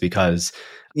to me is because,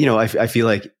 I feel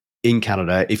like in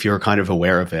Canada, if you're kind of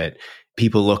aware of it,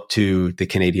 people look to the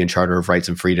Canadian Charter of Rights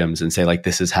and Freedoms and say, like,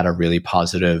 this has had a really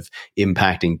positive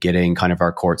impact in getting kind of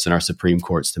our courts and our Supreme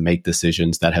Courts to make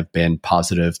decisions that have been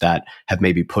positive, that have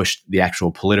maybe pushed the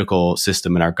actual political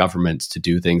system and our governments to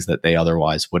do things that they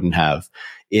otherwise wouldn't have.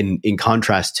 In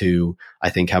contrast to, I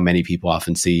think, how many people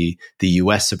often see the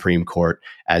US Supreme Court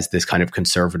as this kind of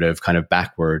conservative, kind of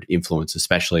backward influence,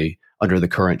 especially under the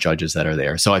current judges that are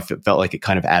there. So I felt like it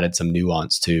kind of added some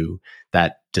nuance to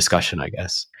that discussion, I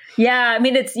guess. Yeah, I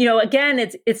mean, it's, again,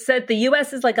 it's that the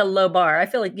U.S. is like a low bar. I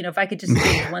feel like, if I could just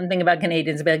say one thing about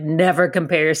Canadians, it'd be like, never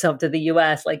compare yourself to the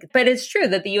U.S. But it's true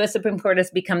that the U.S. Supreme Court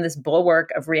has become this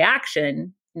bulwark of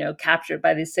reaction, captured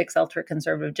by these 6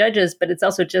 ultra-conservative judges. But it's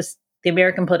also just the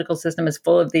American political system is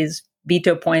full of these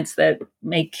veto points that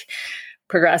make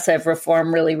progressive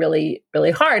reform really, really,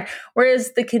 really hard.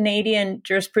 Whereas the Canadian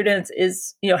jurisprudence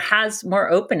is, has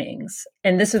more openings.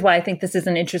 And this is why I think this is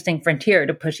an interesting frontier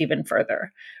to push even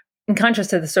further. In contrast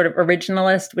to the sort of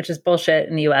originalist, which is bullshit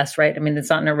in the US, right? I mean,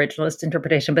 it's not an originalist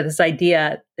interpretation, but this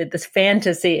idea, that this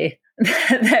fantasy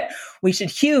that we should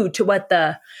hew to what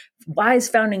the wise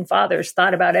founding fathers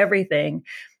thought about everything.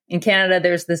 In Canada,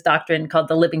 there's this doctrine called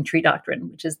the living tree doctrine,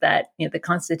 which is that, the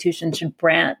Constitution should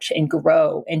branch and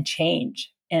grow and change.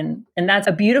 And that's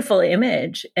a beautiful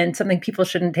image and something people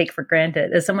shouldn't take for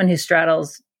granted. As someone who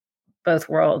straddles both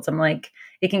worlds, I'm like,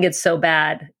 it can get so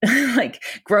bad. Like,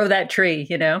 grow that tree,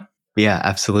 Yeah,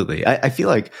 absolutely. I feel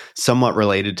like somewhat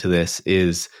related to this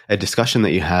is a discussion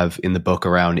that you have in the book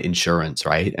around insurance,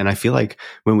 right? And I feel like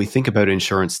when we think about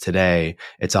insurance today,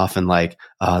 it's often like,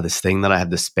 this thing that I have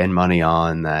to spend money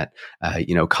on that,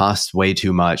 costs way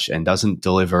too much and doesn't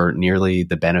deliver nearly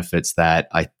the benefits that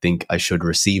I think I should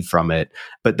receive from it.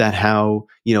 But that how,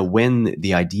 when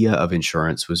the idea of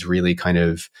insurance was really kind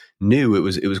of new, it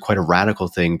was quite a radical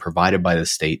thing provided by the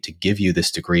state to give you this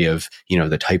degree of,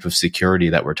 the type of security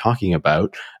that we're talking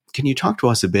about. Can you talk to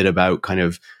us a bit about kind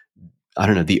of, I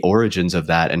don't know, the origins of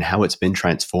that and how it's been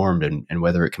transformed and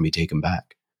whether it can be taken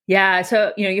back? Yeah.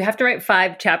 So, you have to write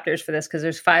 5 chapters for this because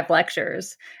there's 5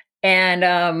 lectures. And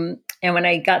when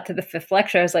I got to the 5th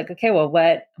lecture, I was like, okay, well,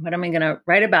 what am I going to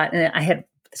write about? And I had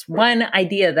this one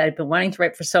idea that I've been wanting to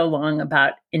write for so long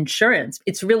about insurance.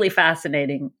 It's really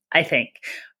fascinating, I think.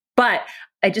 But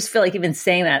I just feel like even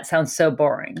saying that sounds so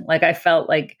boring. Like, I felt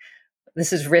like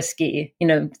this is risky,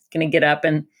 going to get up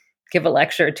and give a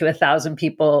lecture to 1,000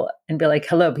 people and be like,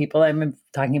 hello, people, I'm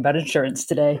talking about insurance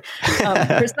today.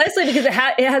 Precisely because it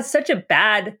has such a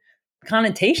bad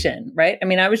connotation, right? I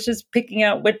mean, I was just picking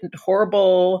out what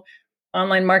horrible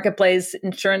online marketplace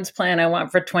insurance plan I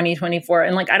want for 2024.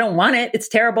 And I don't want it. It's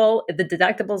terrible. The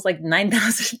deductible is like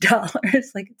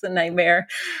 $9,000. Like, it's a nightmare.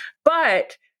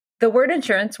 But the word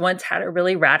insurance once had a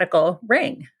really radical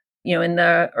ring. In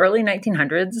the early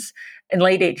 1900s and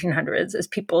late 1800s, as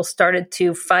people started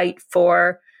to fight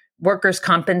for workers'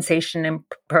 compensation and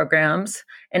programs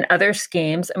and other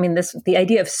schemes. I mean, the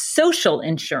idea of social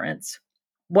insurance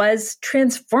was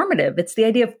transformative. It's the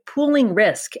idea of pooling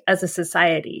risk as a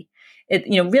society. It,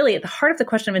 really at the heart of the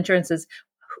question of insurance is,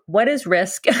 what is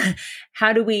risk?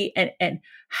 How do we and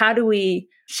how do we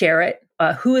share it?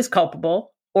 Who is culpable?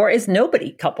 Or is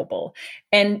nobody culpable?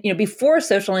 And before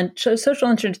social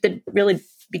insurance didn't really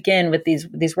begin with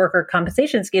these worker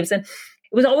compensation schemes, and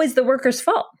it was always the worker's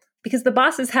fault because the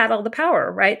bosses had all the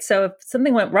power, right? So if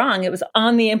something went wrong, it was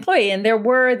on the employee. And there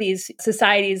were these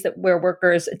societies where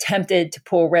workers attempted to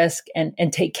pool risk and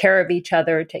take care of each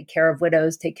other, take care of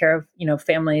widows, take care of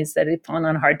families that had fallen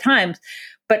on hard times.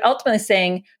 But ultimately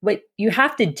saying what you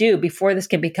have to do before this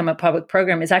can become a public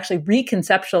program is actually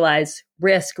reconceptualize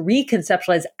risk,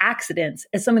 reconceptualize accidents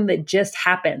as something that just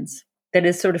happens, that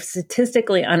is sort of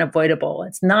statistically unavoidable.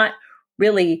 It's not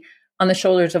really on the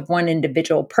shoulders of one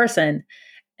individual person.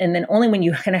 And then only when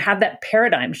you kind of have that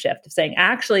paradigm shift of saying,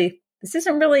 actually, this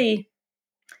isn't really,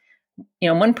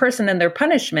 one person and their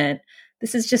punishment.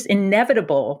 This is just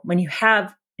inevitable when you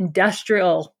have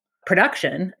industrial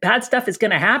production. Bad stuff is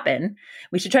going to happen.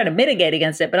 We should try to mitigate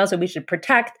against it, but also we should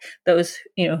protect those,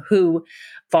 who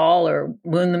fall or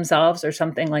wound themselves or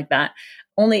something like that.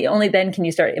 Only then can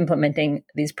you start implementing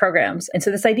these programs. And so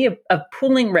this idea of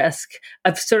pooling risk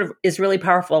is really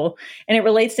powerful, and it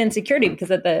relates to insecurity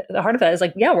because at the heart of that is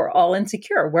like, yeah, we're all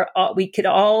insecure. We could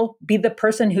all be the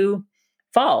person who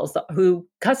falls, who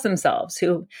cuts themselves,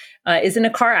 who is in a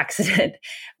car accident,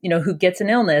 who gets an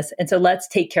illness. And so let's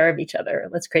take care of each other.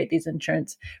 Let's create these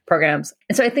insurance programs.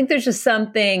 And so I think there's just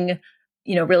something,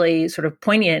 really sort of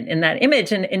poignant in that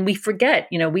image. And we forget,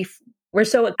 we're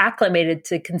so acclimated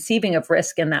to conceiving of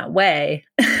risk in that way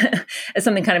as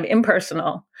something kind of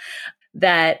impersonal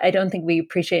that I don't think we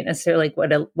appreciate necessarily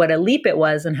what a leap it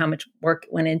was and how much work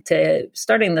went into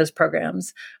starting those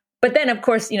programs. But then, of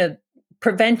course,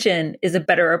 prevention is a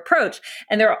better approach.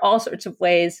 And there are all sorts of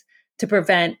ways to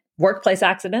prevent workplace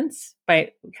accidents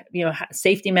by,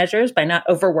 safety measures, by not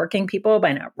overworking people,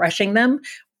 by not rushing them,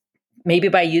 maybe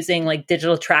by using like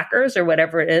digital trackers or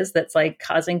whatever it is that's like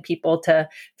causing people to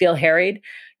feel harried.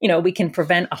 We can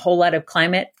prevent a whole lot of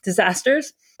climate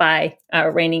disasters by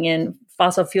reining in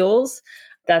fossil fuels.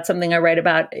 That's something I write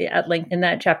about at length in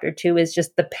that chapter too, is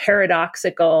just the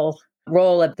paradoxical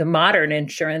role of the modern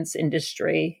insurance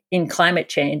industry in climate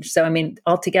change. So,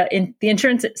 altogether, the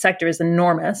insurance sector is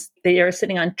enormous. They are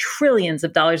sitting on trillions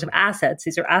of dollars of assets.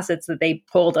 These are assets that they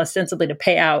hold ostensibly to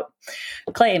pay out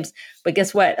claims. But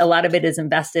guess what? A lot of it is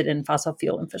invested in fossil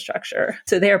fuel infrastructure.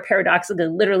 So they are paradoxically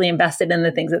literally invested in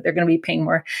the things that they're going to be paying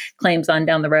more claims on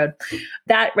down the road.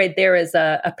 That right there is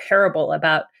a parable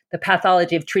about the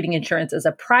pathology of treating insurance as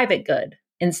a private good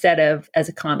instead of as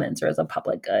a commons or as a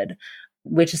public good,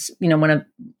 which is, one of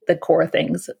the core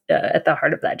things at the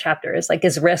heart of that chapter is like,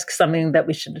 is risk something that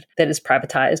that is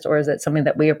privatized, or is it something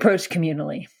that we approach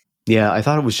communally? Yeah, I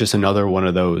thought it was just another one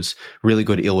of those really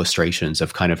good illustrations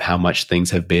of kind of how much things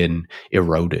have been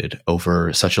eroded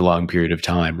over such a long period of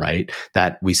time, right?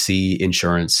 That we see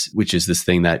insurance, which is this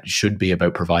thing that should be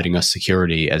about providing us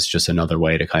security, as just another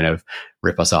way to kind of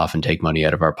rip us off and take money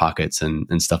out of our pockets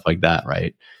and stuff like that,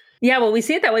 right? Yeah, well, we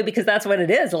see it that way because that's what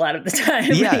it is a lot of the time.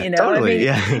 Yeah, totally.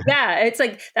 Yeah, it's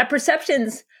like that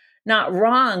perception's not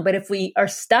wrong, but if we are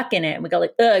stuck in it and we go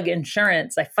like, ugh,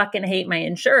 insurance, I fucking hate my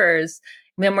insurers,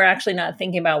 then we're actually not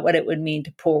thinking about what it would mean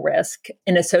to pool risk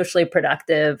in a socially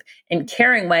productive and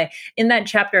caring way. In that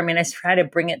chapter, I try to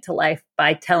bring it to life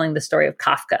by telling the story of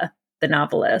Kafka, the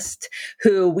novelist,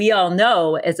 who we all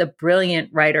know as a brilliant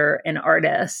writer and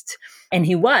artist. And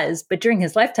he was, but during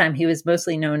his lifetime, he was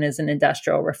mostly known as an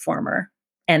industrial reformer.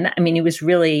 And he was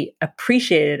really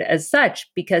appreciated as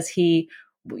such because he,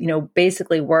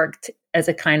 basically worked as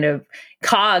a kind of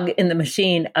cog in the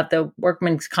machine of the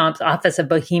Workmen's Comp's Office of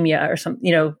Bohemia or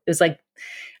something. It was like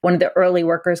one of the early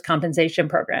workers' compensation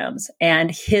programs. And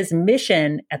his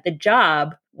mission at the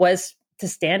job was to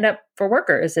stand up for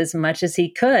workers as much as he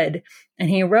could. And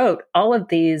he wrote all of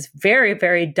these very,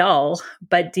 very dull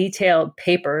but detailed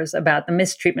papers about the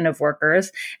mistreatment of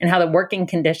workers and how the working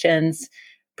conditions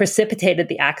precipitated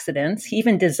the accidents. He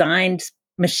even designed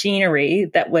machinery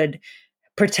that would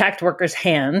protect workers'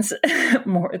 hands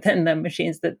more than the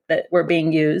machines that were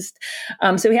being used.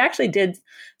 So he actually did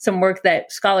some work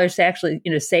that scholars say actually,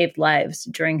 saved lives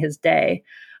during his day.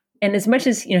 And as much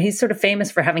as, he's sort of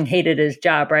famous for having hated his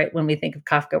job, right? When we think of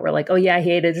Kafka, we're like, oh yeah, he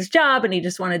hated his job and he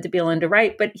just wanted to be alone to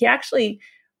write. But he actually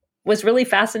was really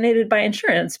fascinated by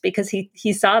insurance because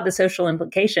he saw the social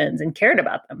implications and cared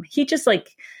about them. He just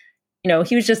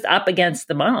he was just up against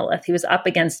the monolith. He was up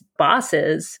against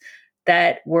bosses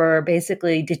that were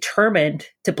basically determined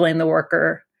to blame the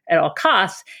worker at all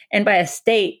costs, and by a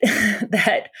state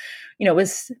that,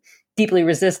 was deeply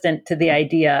resistant to the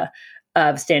idea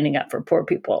of standing up for poor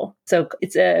people. So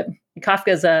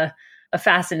Kafka's a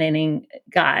fascinating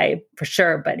guy for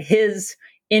sure, but his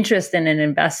interest in an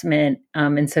investment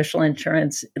in social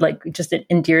insurance, just it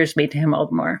endears me to him all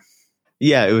the more.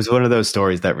 Yeah, it was one of those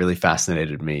stories that really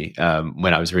fascinated me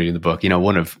when I was reading the book.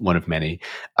 One of many.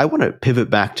 I want to pivot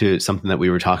back to something that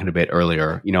we were talking about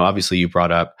earlier. Obviously you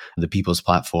brought up the People's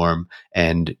Platform,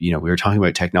 and we were talking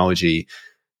about technology.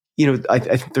 I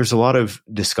think there's a lot of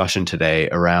discussion today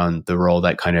around the role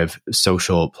that kind of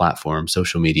social platforms,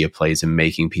 social media plays in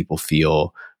making people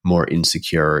feel more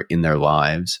insecure in their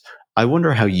lives. I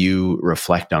wonder how you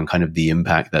reflect on kind of the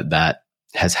impact that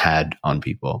has had on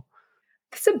people.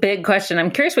 That's a big question. I'm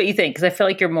curious what you think, because I feel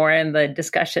like you're more in the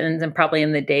discussions and probably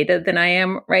in the data than I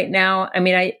am right now.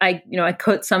 I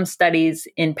quote some studies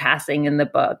in passing in the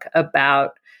book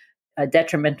about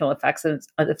detrimental effects of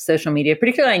social media,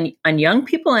 particularly on young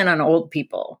people and on old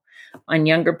people, on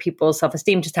younger people's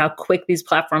self-esteem, just how quick these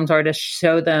platforms are to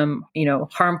show them,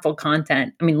 harmful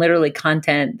content. Literally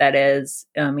content that is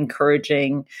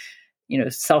encouraging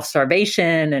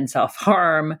self-starvation and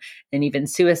self-harm and even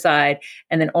suicide.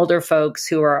 And then older folks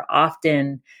who are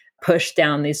often pushed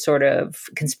down these sort of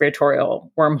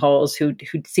conspiratorial wormholes who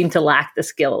seem to lack the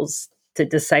skills to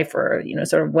decipher,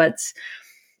 sort of what's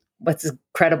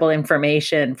credible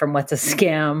information from what's a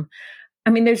scam. I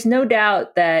mean, there's no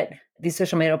doubt that these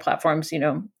social media platforms,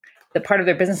 the part of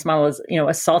their business model is,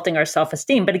 assaulting our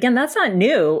self-esteem. But again, that's not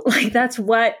new. Like that's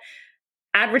what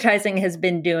advertising has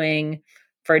been doing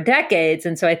for decades.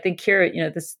 And so I think here,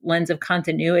 this lens of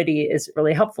continuity is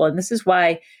really helpful. And this is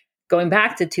why going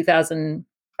back to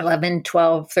 2011,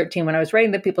 12, 13, when I was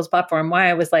writing the People's Platform, why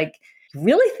I was like,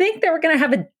 really think that we're going to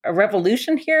have a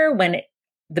revolution here when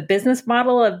the business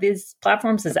model of these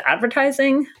platforms is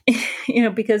advertising,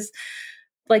 because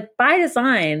like by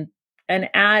design, an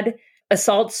ad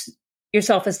assaults your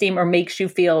self-esteem or makes you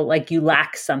feel like you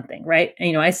lack something, right?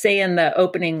 And, I say in the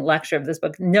opening lecture of this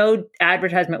book, no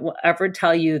advertisement will ever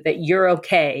tell you that you're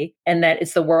okay and that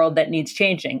it's the world that needs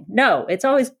changing. No, it's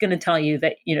always going to tell you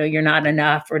that, you're not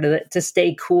enough, or to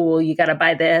stay cool, you got to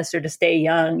buy this, or to stay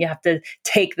young, you have to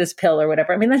take this pill or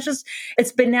whatever. I mean,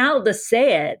 it's banal to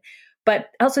say it, but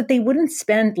also they wouldn't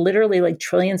spend literally like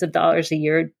trillions of dollars a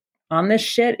year on this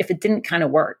shit if it didn't kind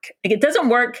of work. Like it doesn't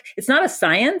work. It's not a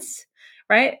science,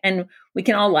 right? And we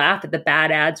can all laugh at the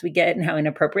bad ads we get and how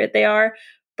inappropriate they are.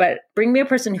 But bring me a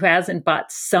person who hasn't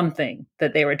bought something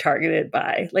that they were targeted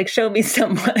by. Like, show me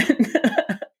someone.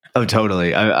 Oh,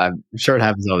 totally. I'm sure it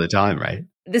happens all the time, right?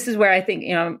 This is where I think,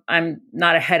 I'm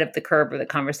not ahead of the curve of the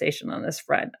conversation on this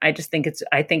front. I think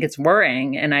it's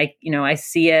worrying. And I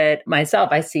see it myself.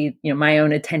 I see, my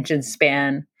own attention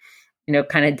span,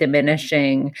 kind of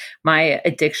diminishing, my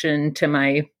addiction to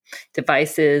my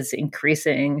devices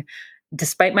increasing,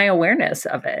 despite my awareness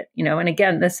of it, and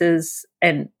again, this is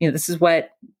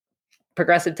what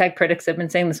progressive tech critics have been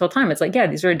saying this whole time. It's like, yeah,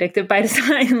 these are addictive by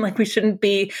design. Like it shouldn't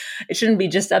be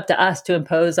just up to us to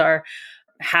impose our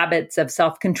habits of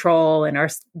self-control and our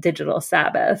digital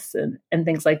Sabbaths and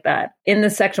things like that. In the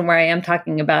section where I am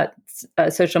talking about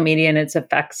social media and its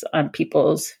effects on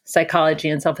people's psychology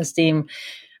and self-esteem,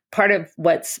 part of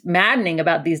what's maddening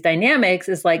about these dynamics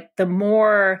is like the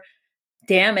more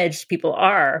damaged people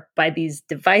are by these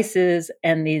devices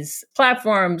and these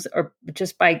platforms, or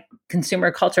just by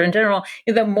consumer culture in general,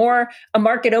 the more a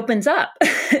market opens up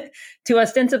to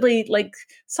ostensibly like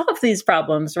solve these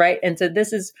problems, right? And so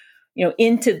this is,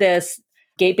 into this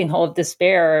gaping hole of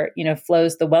despair,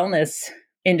 flows the wellness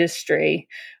industry,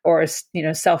 or,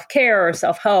 self-care or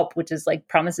self-help, which is like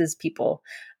promises people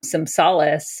some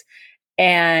solace.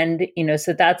 And,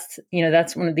 so that's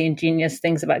one of the ingenious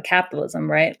things about capitalism,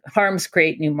 right? Harms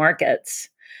create new markets.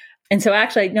 And so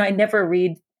actually, I never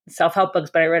read self-help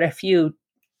books, but I read a few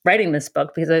writing this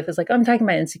book because I was like, I'm talking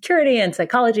about insecurity and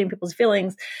psychology and people's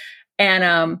feelings.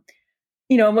 And,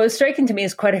 what was striking to me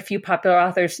is quite a few popular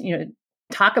authors,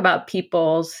 talk about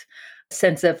people's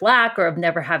sense of lack or of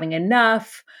never having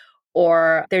enough,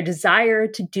 or their desire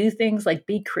to do things like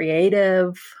be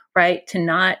creative, right? To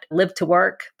not live to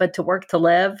work, but to work to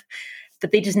live.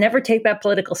 But they just never take that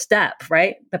political step,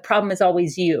 right? The problem is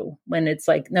always you, when it's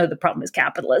like, no, the problem is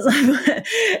capitalism.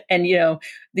 And,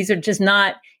 these are just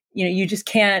not, you just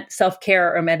can't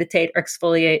self-care or meditate or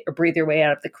exfoliate or breathe your way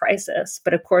out of the crisis.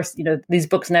 But of course, these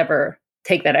books never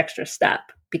take that extra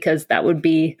step, because that would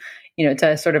be,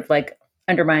 to sort of like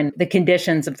undermine the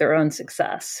conditions of their own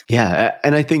success. Yeah.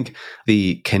 And I think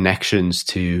the connections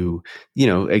to,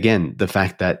 again, the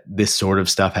fact that this sort of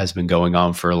stuff has been going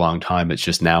on for a long time, it's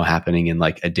just now happening in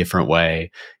like a different way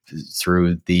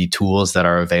through the tools that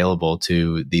are available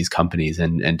to these companies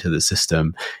and to the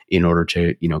system, in order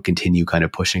to, continue kind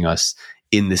of pushing us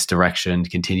in this direction,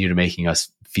 continue to making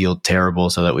us feel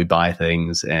terrible so that we buy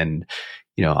things and,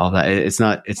 all that. It's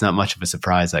not much of a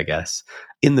surprise, I guess.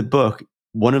 In the book,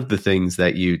 one of the things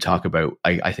that you talk about,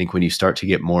 I think when you start to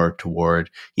get more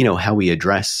toward, how we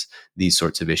address these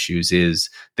sorts of issues, is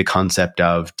the concept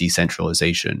of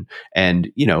decentralization.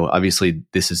 And, obviously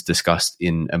this is discussed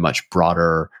in a much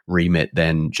broader remit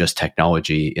than just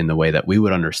technology in the way that we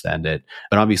would understand it.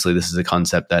 But obviously this is a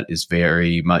concept that is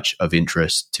very much of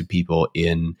interest to people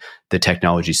in the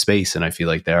technology space. And I feel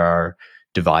like there are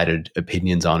divided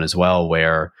opinions on as well,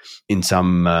 where in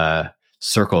some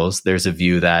circles, there's a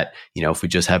view that, if we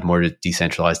just have more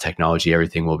decentralized technology,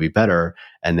 everything will be better.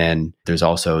 And then there's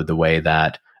also the way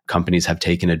that companies have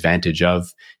taken advantage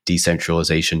of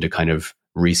decentralization to kind of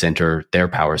recenter their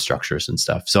power structures and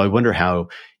stuff. So I wonder how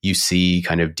you see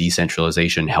kind of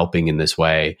decentralization helping in this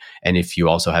way, and if you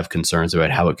also have concerns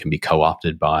about how it can be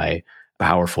co-opted by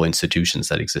powerful institutions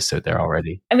that exist out there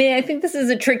already. I mean, I think this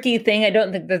is a tricky thing. I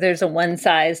don't think that there's a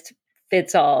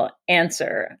one-size-fits-all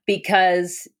answer,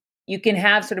 because You can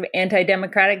have sort of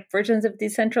anti-democratic versions of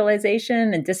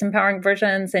decentralization and disempowering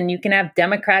versions, and you can have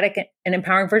democratic and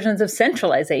empowering versions of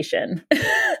centralization.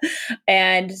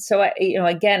 And so,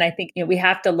 again, I think we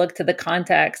have to look to the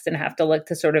context and have to look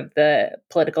to sort of the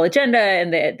political agenda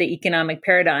and the economic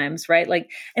paradigms, right? Like,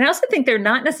 and I also think they're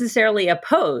not necessarily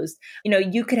opposed.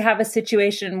 You could have a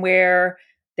situation where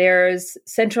there's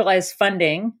centralized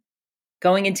funding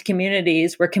going into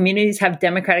communities where communities have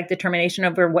democratic determination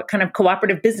over what kind of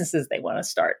cooperative businesses they want to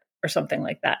start or something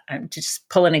like that. I'm just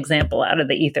pull an example out of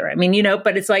the ether. I mean,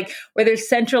 but it's like where there's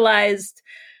centralized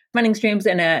funding streams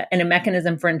and a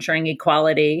mechanism for ensuring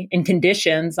equality and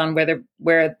conditions on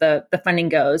where the funding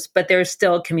goes, but there's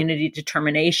still community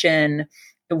determination,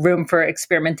 room for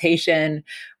experimentation,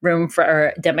 room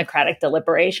for democratic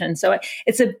deliberation. So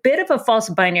it's a bit of a false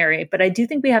binary, but I do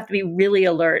think we have to be really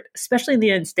alert, especially in the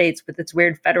United States with its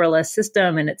weird federalist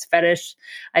system and its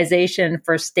fetishization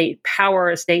for state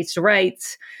power, states'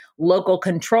 rights, local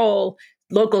control,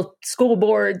 local school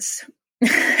boards,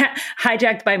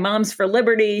 hijacked by Moms for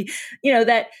Liberty,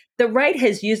 that the right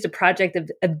has used a project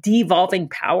of devolving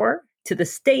power to the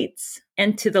states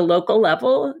and to the local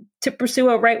level to pursue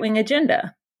a right-wing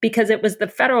agenda, because it was the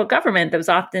federal government that was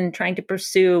often trying to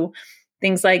pursue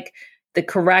things like the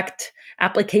correct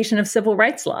application of civil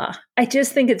rights law. I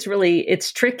just think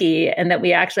it's tricky, and that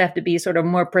we actually have to be sort of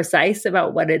more precise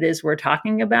about what it is we're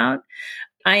talking about.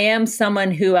 I am someone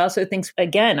who also thinks,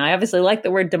 again, I obviously like the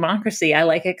word democracy. I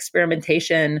like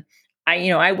experimentation.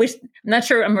 I'm not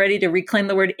sure I'm ready to reclaim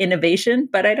the word innovation,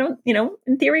 but I don't,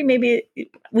 in theory, maybe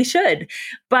we should,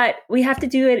 but we have to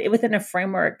do it within a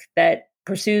framework that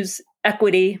pursues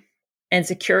equity and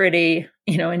security,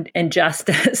 and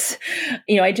justice.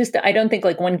 I don't think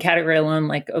like one category alone,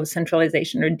 like,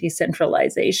 centralization or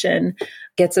decentralization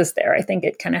gets us there. I think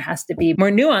it kind of has to be more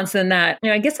nuanced than that.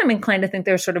 I guess I'm inclined to think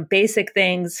there's sort of basic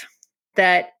things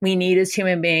that we need as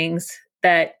human beings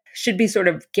that should be sort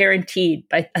of guaranteed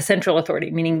by a central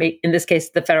authority, meaning in this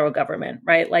case, the federal government,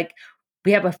 right? Like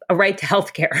we have a right to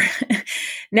healthcare.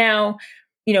 Now,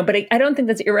 but I don't think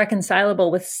that's irreconcilable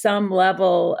with some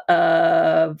level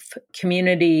of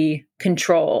community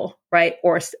control, right?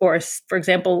 Or for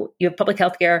example, you have public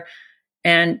healthcare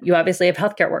and you obviously have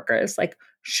healthcare workers. Like,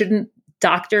 shouldn't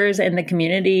doctors in the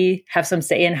community have some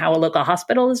say in how a local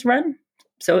hospital is run?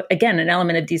 So again, an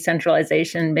element of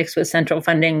decentralization mixed with central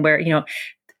funding where,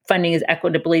 funding is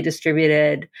equitably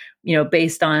distributed,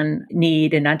 based on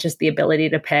need and not just the ability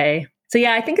to pay. So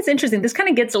yeah, I think it's interesting. This kind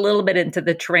of gets a little bit into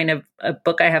the terrain of a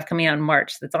book I have coming out in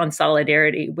March that's on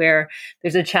solidarity, where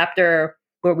there's a chapter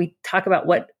where we talk about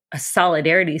what a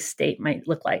solidarity state might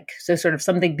look like. So sort of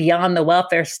something beyond the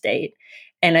welfare state.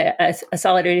 And a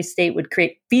solidarity state would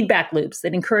create feedback loops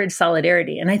that encourage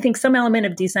solidarity. And I think some element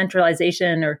of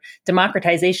decentralization or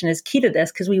democratization is key to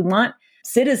this, because we want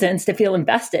citizens to feel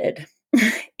invested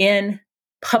in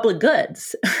public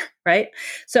goods, right?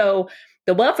 So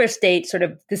the welfare state sort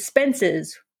of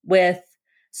dispenses with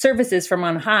services from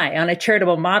on high on a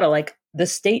charitable model, like the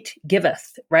state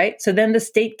giveth, right? So then the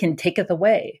state can taketh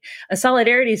away. A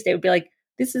solidarity state would be like,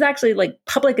 this is actually like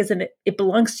public, isn't it? It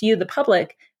belongs to you, the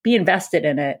public, be invested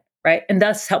in it, right? And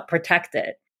thus help protect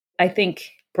it. I think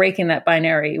breaking that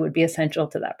binary would be essential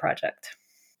to that project.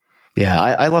 Yeah,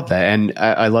 I love that. And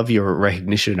I love your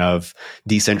recognition of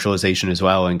decentralization as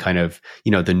well, and kind of,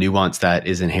 the nuance that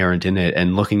is inherent in it,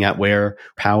 and looking at where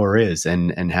power is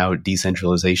and how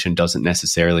decentralization doesn't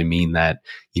necessarily mean that,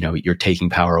 you're taking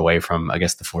power away from, I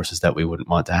guess, the forces that we wouldn't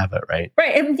want to have it, right?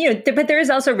 Right. And, but there is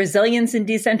also resilience in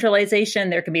decentralization.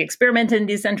 There can be experiment in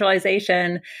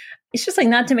decentralization. It's just like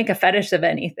not to make a fetish of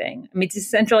anything. I mean,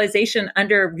 decentralization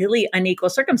under really unequal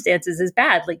circumstances is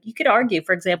bad. Like you could argue,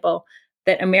 for example,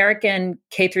 that American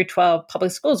K through 12 public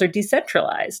schools are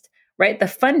decentralized, right? The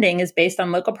funding is based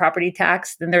on local property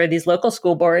tax. Then there are these local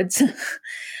school boards.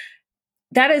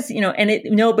 That is,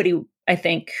 nobody, I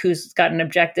think, who's got an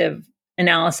objective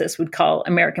analysis would call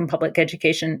American public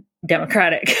education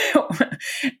democratic.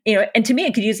 And to me,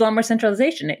 it could use a lot more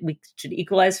centralization. We should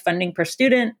equalize funding per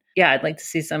student. Yeah, I'd like to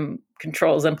see some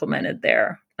controls implemented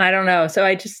there. I don't know. So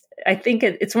I think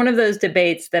it's one of those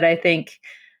debates that I think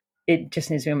it just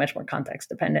needs to be much more context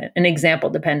dependent and example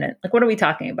dependent. Like, what are we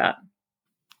talking about?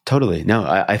 Totally. No,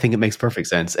 I think it makes perfect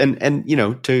sense. And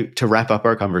to wrap up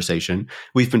our conversation,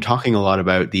 we've been talking a lot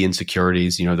about the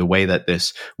insecurities, the way that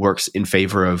this works in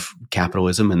favor of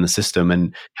capitalism and the system,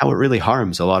 and how it really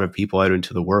harms a lot of people out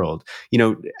into the world.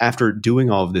 After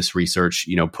doing all of this research,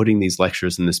 putting these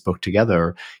lectures in this book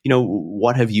together,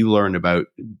 what have you learned about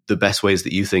the best ways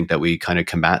that you think that we kind of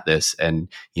combat this and,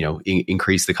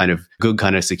 increase the kind of good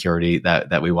kind of security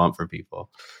that we want for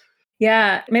people?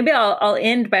 Yeah, maybe I'll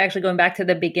end by actually going back to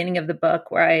the beginning of the book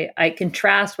where I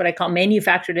contrast what I call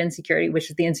manufactured insecurity, which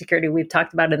is the insecurity we've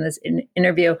talked about in this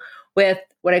interview, with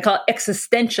what I call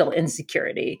existential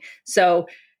insecurity. So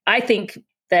I think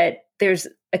that there's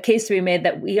a case to be made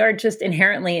that we are just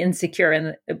inherently insecure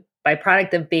and the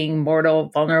byproduct of being mortal,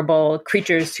 vulnerable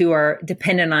creatures who are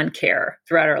dependent on care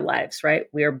throughout our lives, right?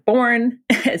 We are born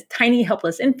as tiny,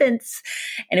 helpless infants.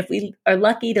 And if we are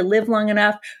lucky to live long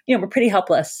enough, we're pretty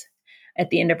helpless at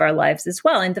the end of our lives as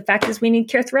well. And the fact is we need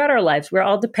care throughout our lives. We're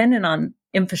all dependent on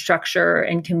infrastructure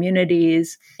and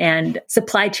communities and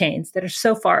supply chains that are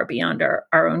so far beyond our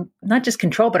own, not just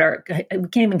control, but we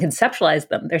can't even conceptualize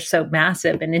them. They're so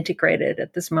massive and integrated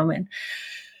at this moment.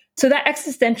 So that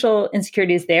existential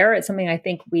insecurity is there. It's something I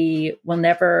think we will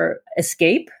never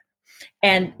escape.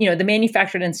 And, the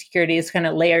manufactured insecurity is kind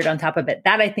of layered on top of it.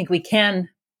 That I think we can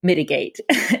mitigate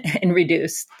and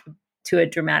reduce to a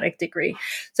dramatic degree.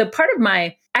 So part of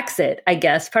my exit, I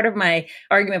guess, part of my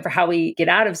argument for how we get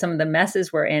out of some of the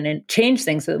messes we're in and change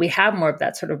things so that we have more of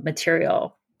that sort of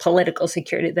material political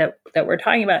security that we're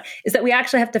talking about is that we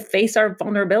actually have to face our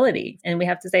vulnerability. And we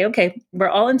have to say, okay, we're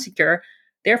all insecure.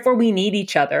 Therefore, we need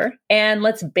each other. And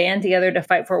let's band together to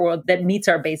fight for a world that meets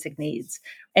our basic needs.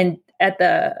 And at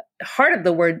the heart of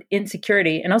the word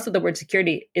insecurity, and also the word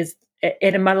security, is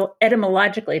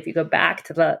etymologically, if you go back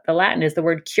to the Latin, is the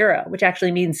word cura, which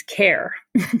actually means care.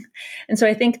 And so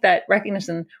I think that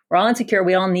recognition, we're all insecure,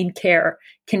 we all need care,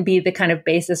 can be the kind of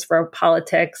basis for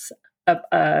politics of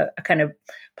a kind of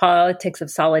politics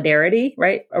of solidarity,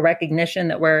 right? A recognition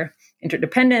that we're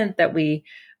interdependent, that we,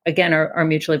 again, are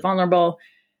mutually vulnerable,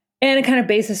 and a kind of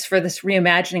basis for this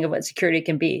reimagining of what security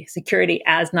can be. Security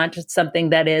as not just something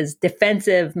that is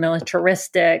defensive,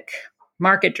 militaristic,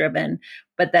 market-driven,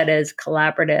 but that is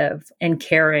collaborative and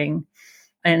caring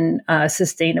and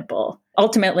sustainable.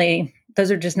 Ultimately,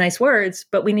 those are just nice words,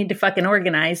 but we need to fucking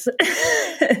organize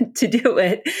to do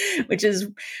it, which is,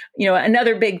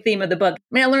 another big theme of the book. I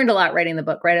mean, I learned a lot writing the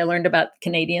book, right? I learned about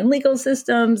Canadian legal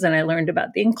systems, and I learned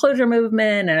about the enclosure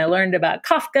movement, and I learned about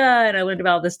Kafka, and I learned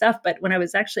about all this stuff. But when I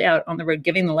was actually out on the road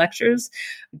giving the lectures,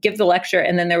 give the lecture,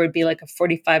 and then there would be like a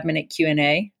 45-minute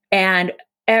Q&A. And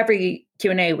every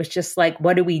Q&A was just like,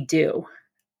 what do we do?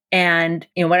 And,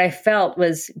 what I felt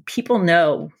was people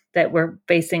know that we're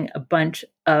facing a bunch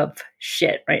of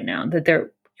shit right now, that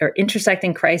there are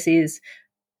intersecting crises.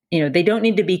 They don't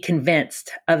need to be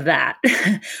convinced of that.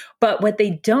 But what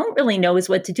they don't really know is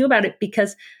what to do about it,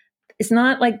 because it's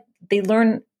not like they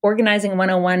learn organizing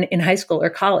 101 in high school or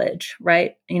college,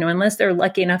 right? Unless they're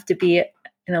lucky enough to be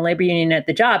in a labor union at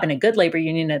the job, and a good labor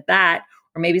union at that,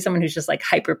 or maybe someone who's just like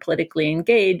hyper politically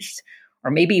engaged, or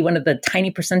maybe one of the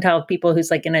tiny percentile of people who's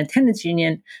like in an attendance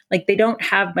union, like they don't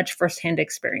have much firsthand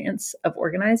experience of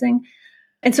organizing.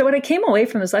 And so what I came away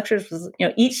from those lectures was,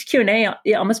 each Q&A,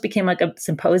 it almost became like a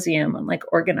symposium on like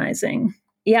organizing.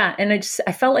 Yeah. And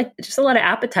I felt like just a lot of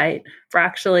appetite for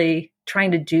actually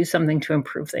trying to do something to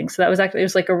improve things. So it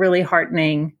was like a really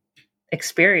heartening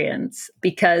experience,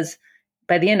 because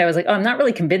by the end I was like, oh, I'm not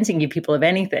really convincing you people of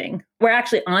anything. We're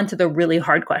actually on to the really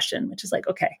hard question, which is like,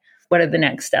 okay, what are the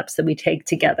next steps that we take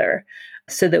together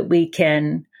so that we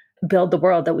can build the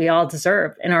world that we all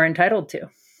deserve and are entitled to?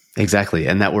 Exactly.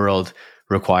 And that world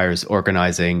requires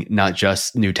organizing, not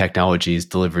just new technologies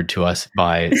delivered to us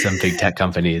by some big tech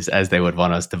companies as they would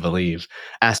want us to believe.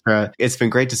 Astra, it's been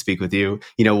great to speak with you.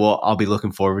 I'll be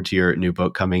looking forward to your new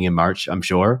book coming in March, I'm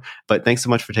sure. But thanks so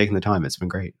much for taking the time. It's been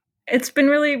great. It's been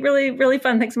really, really, really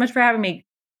fun. Thanks so much for having me.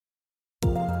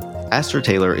 Astra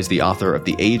Taylor is the author of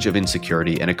The Age of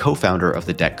Insecurity and a co-founder of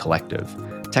the Debt Collective.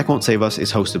 Tech Won't Save Us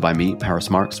is hosted by me, Paris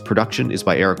Marks. Production is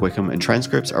by Eric Wickham, and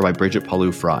transcripts are by Bridget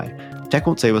Palu-Fry. Tech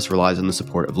Won't Save Us relies on the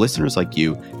support of listeners like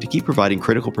you to keep providing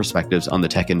critical perspectives on the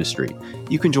tech industry.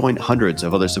 You can join hundreds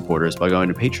of other supporters by going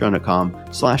to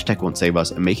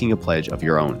patreon.com/techwon'tsaveus and making a pledge of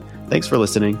your own. Thanks for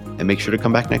listening, and make sure to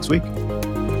come back next week.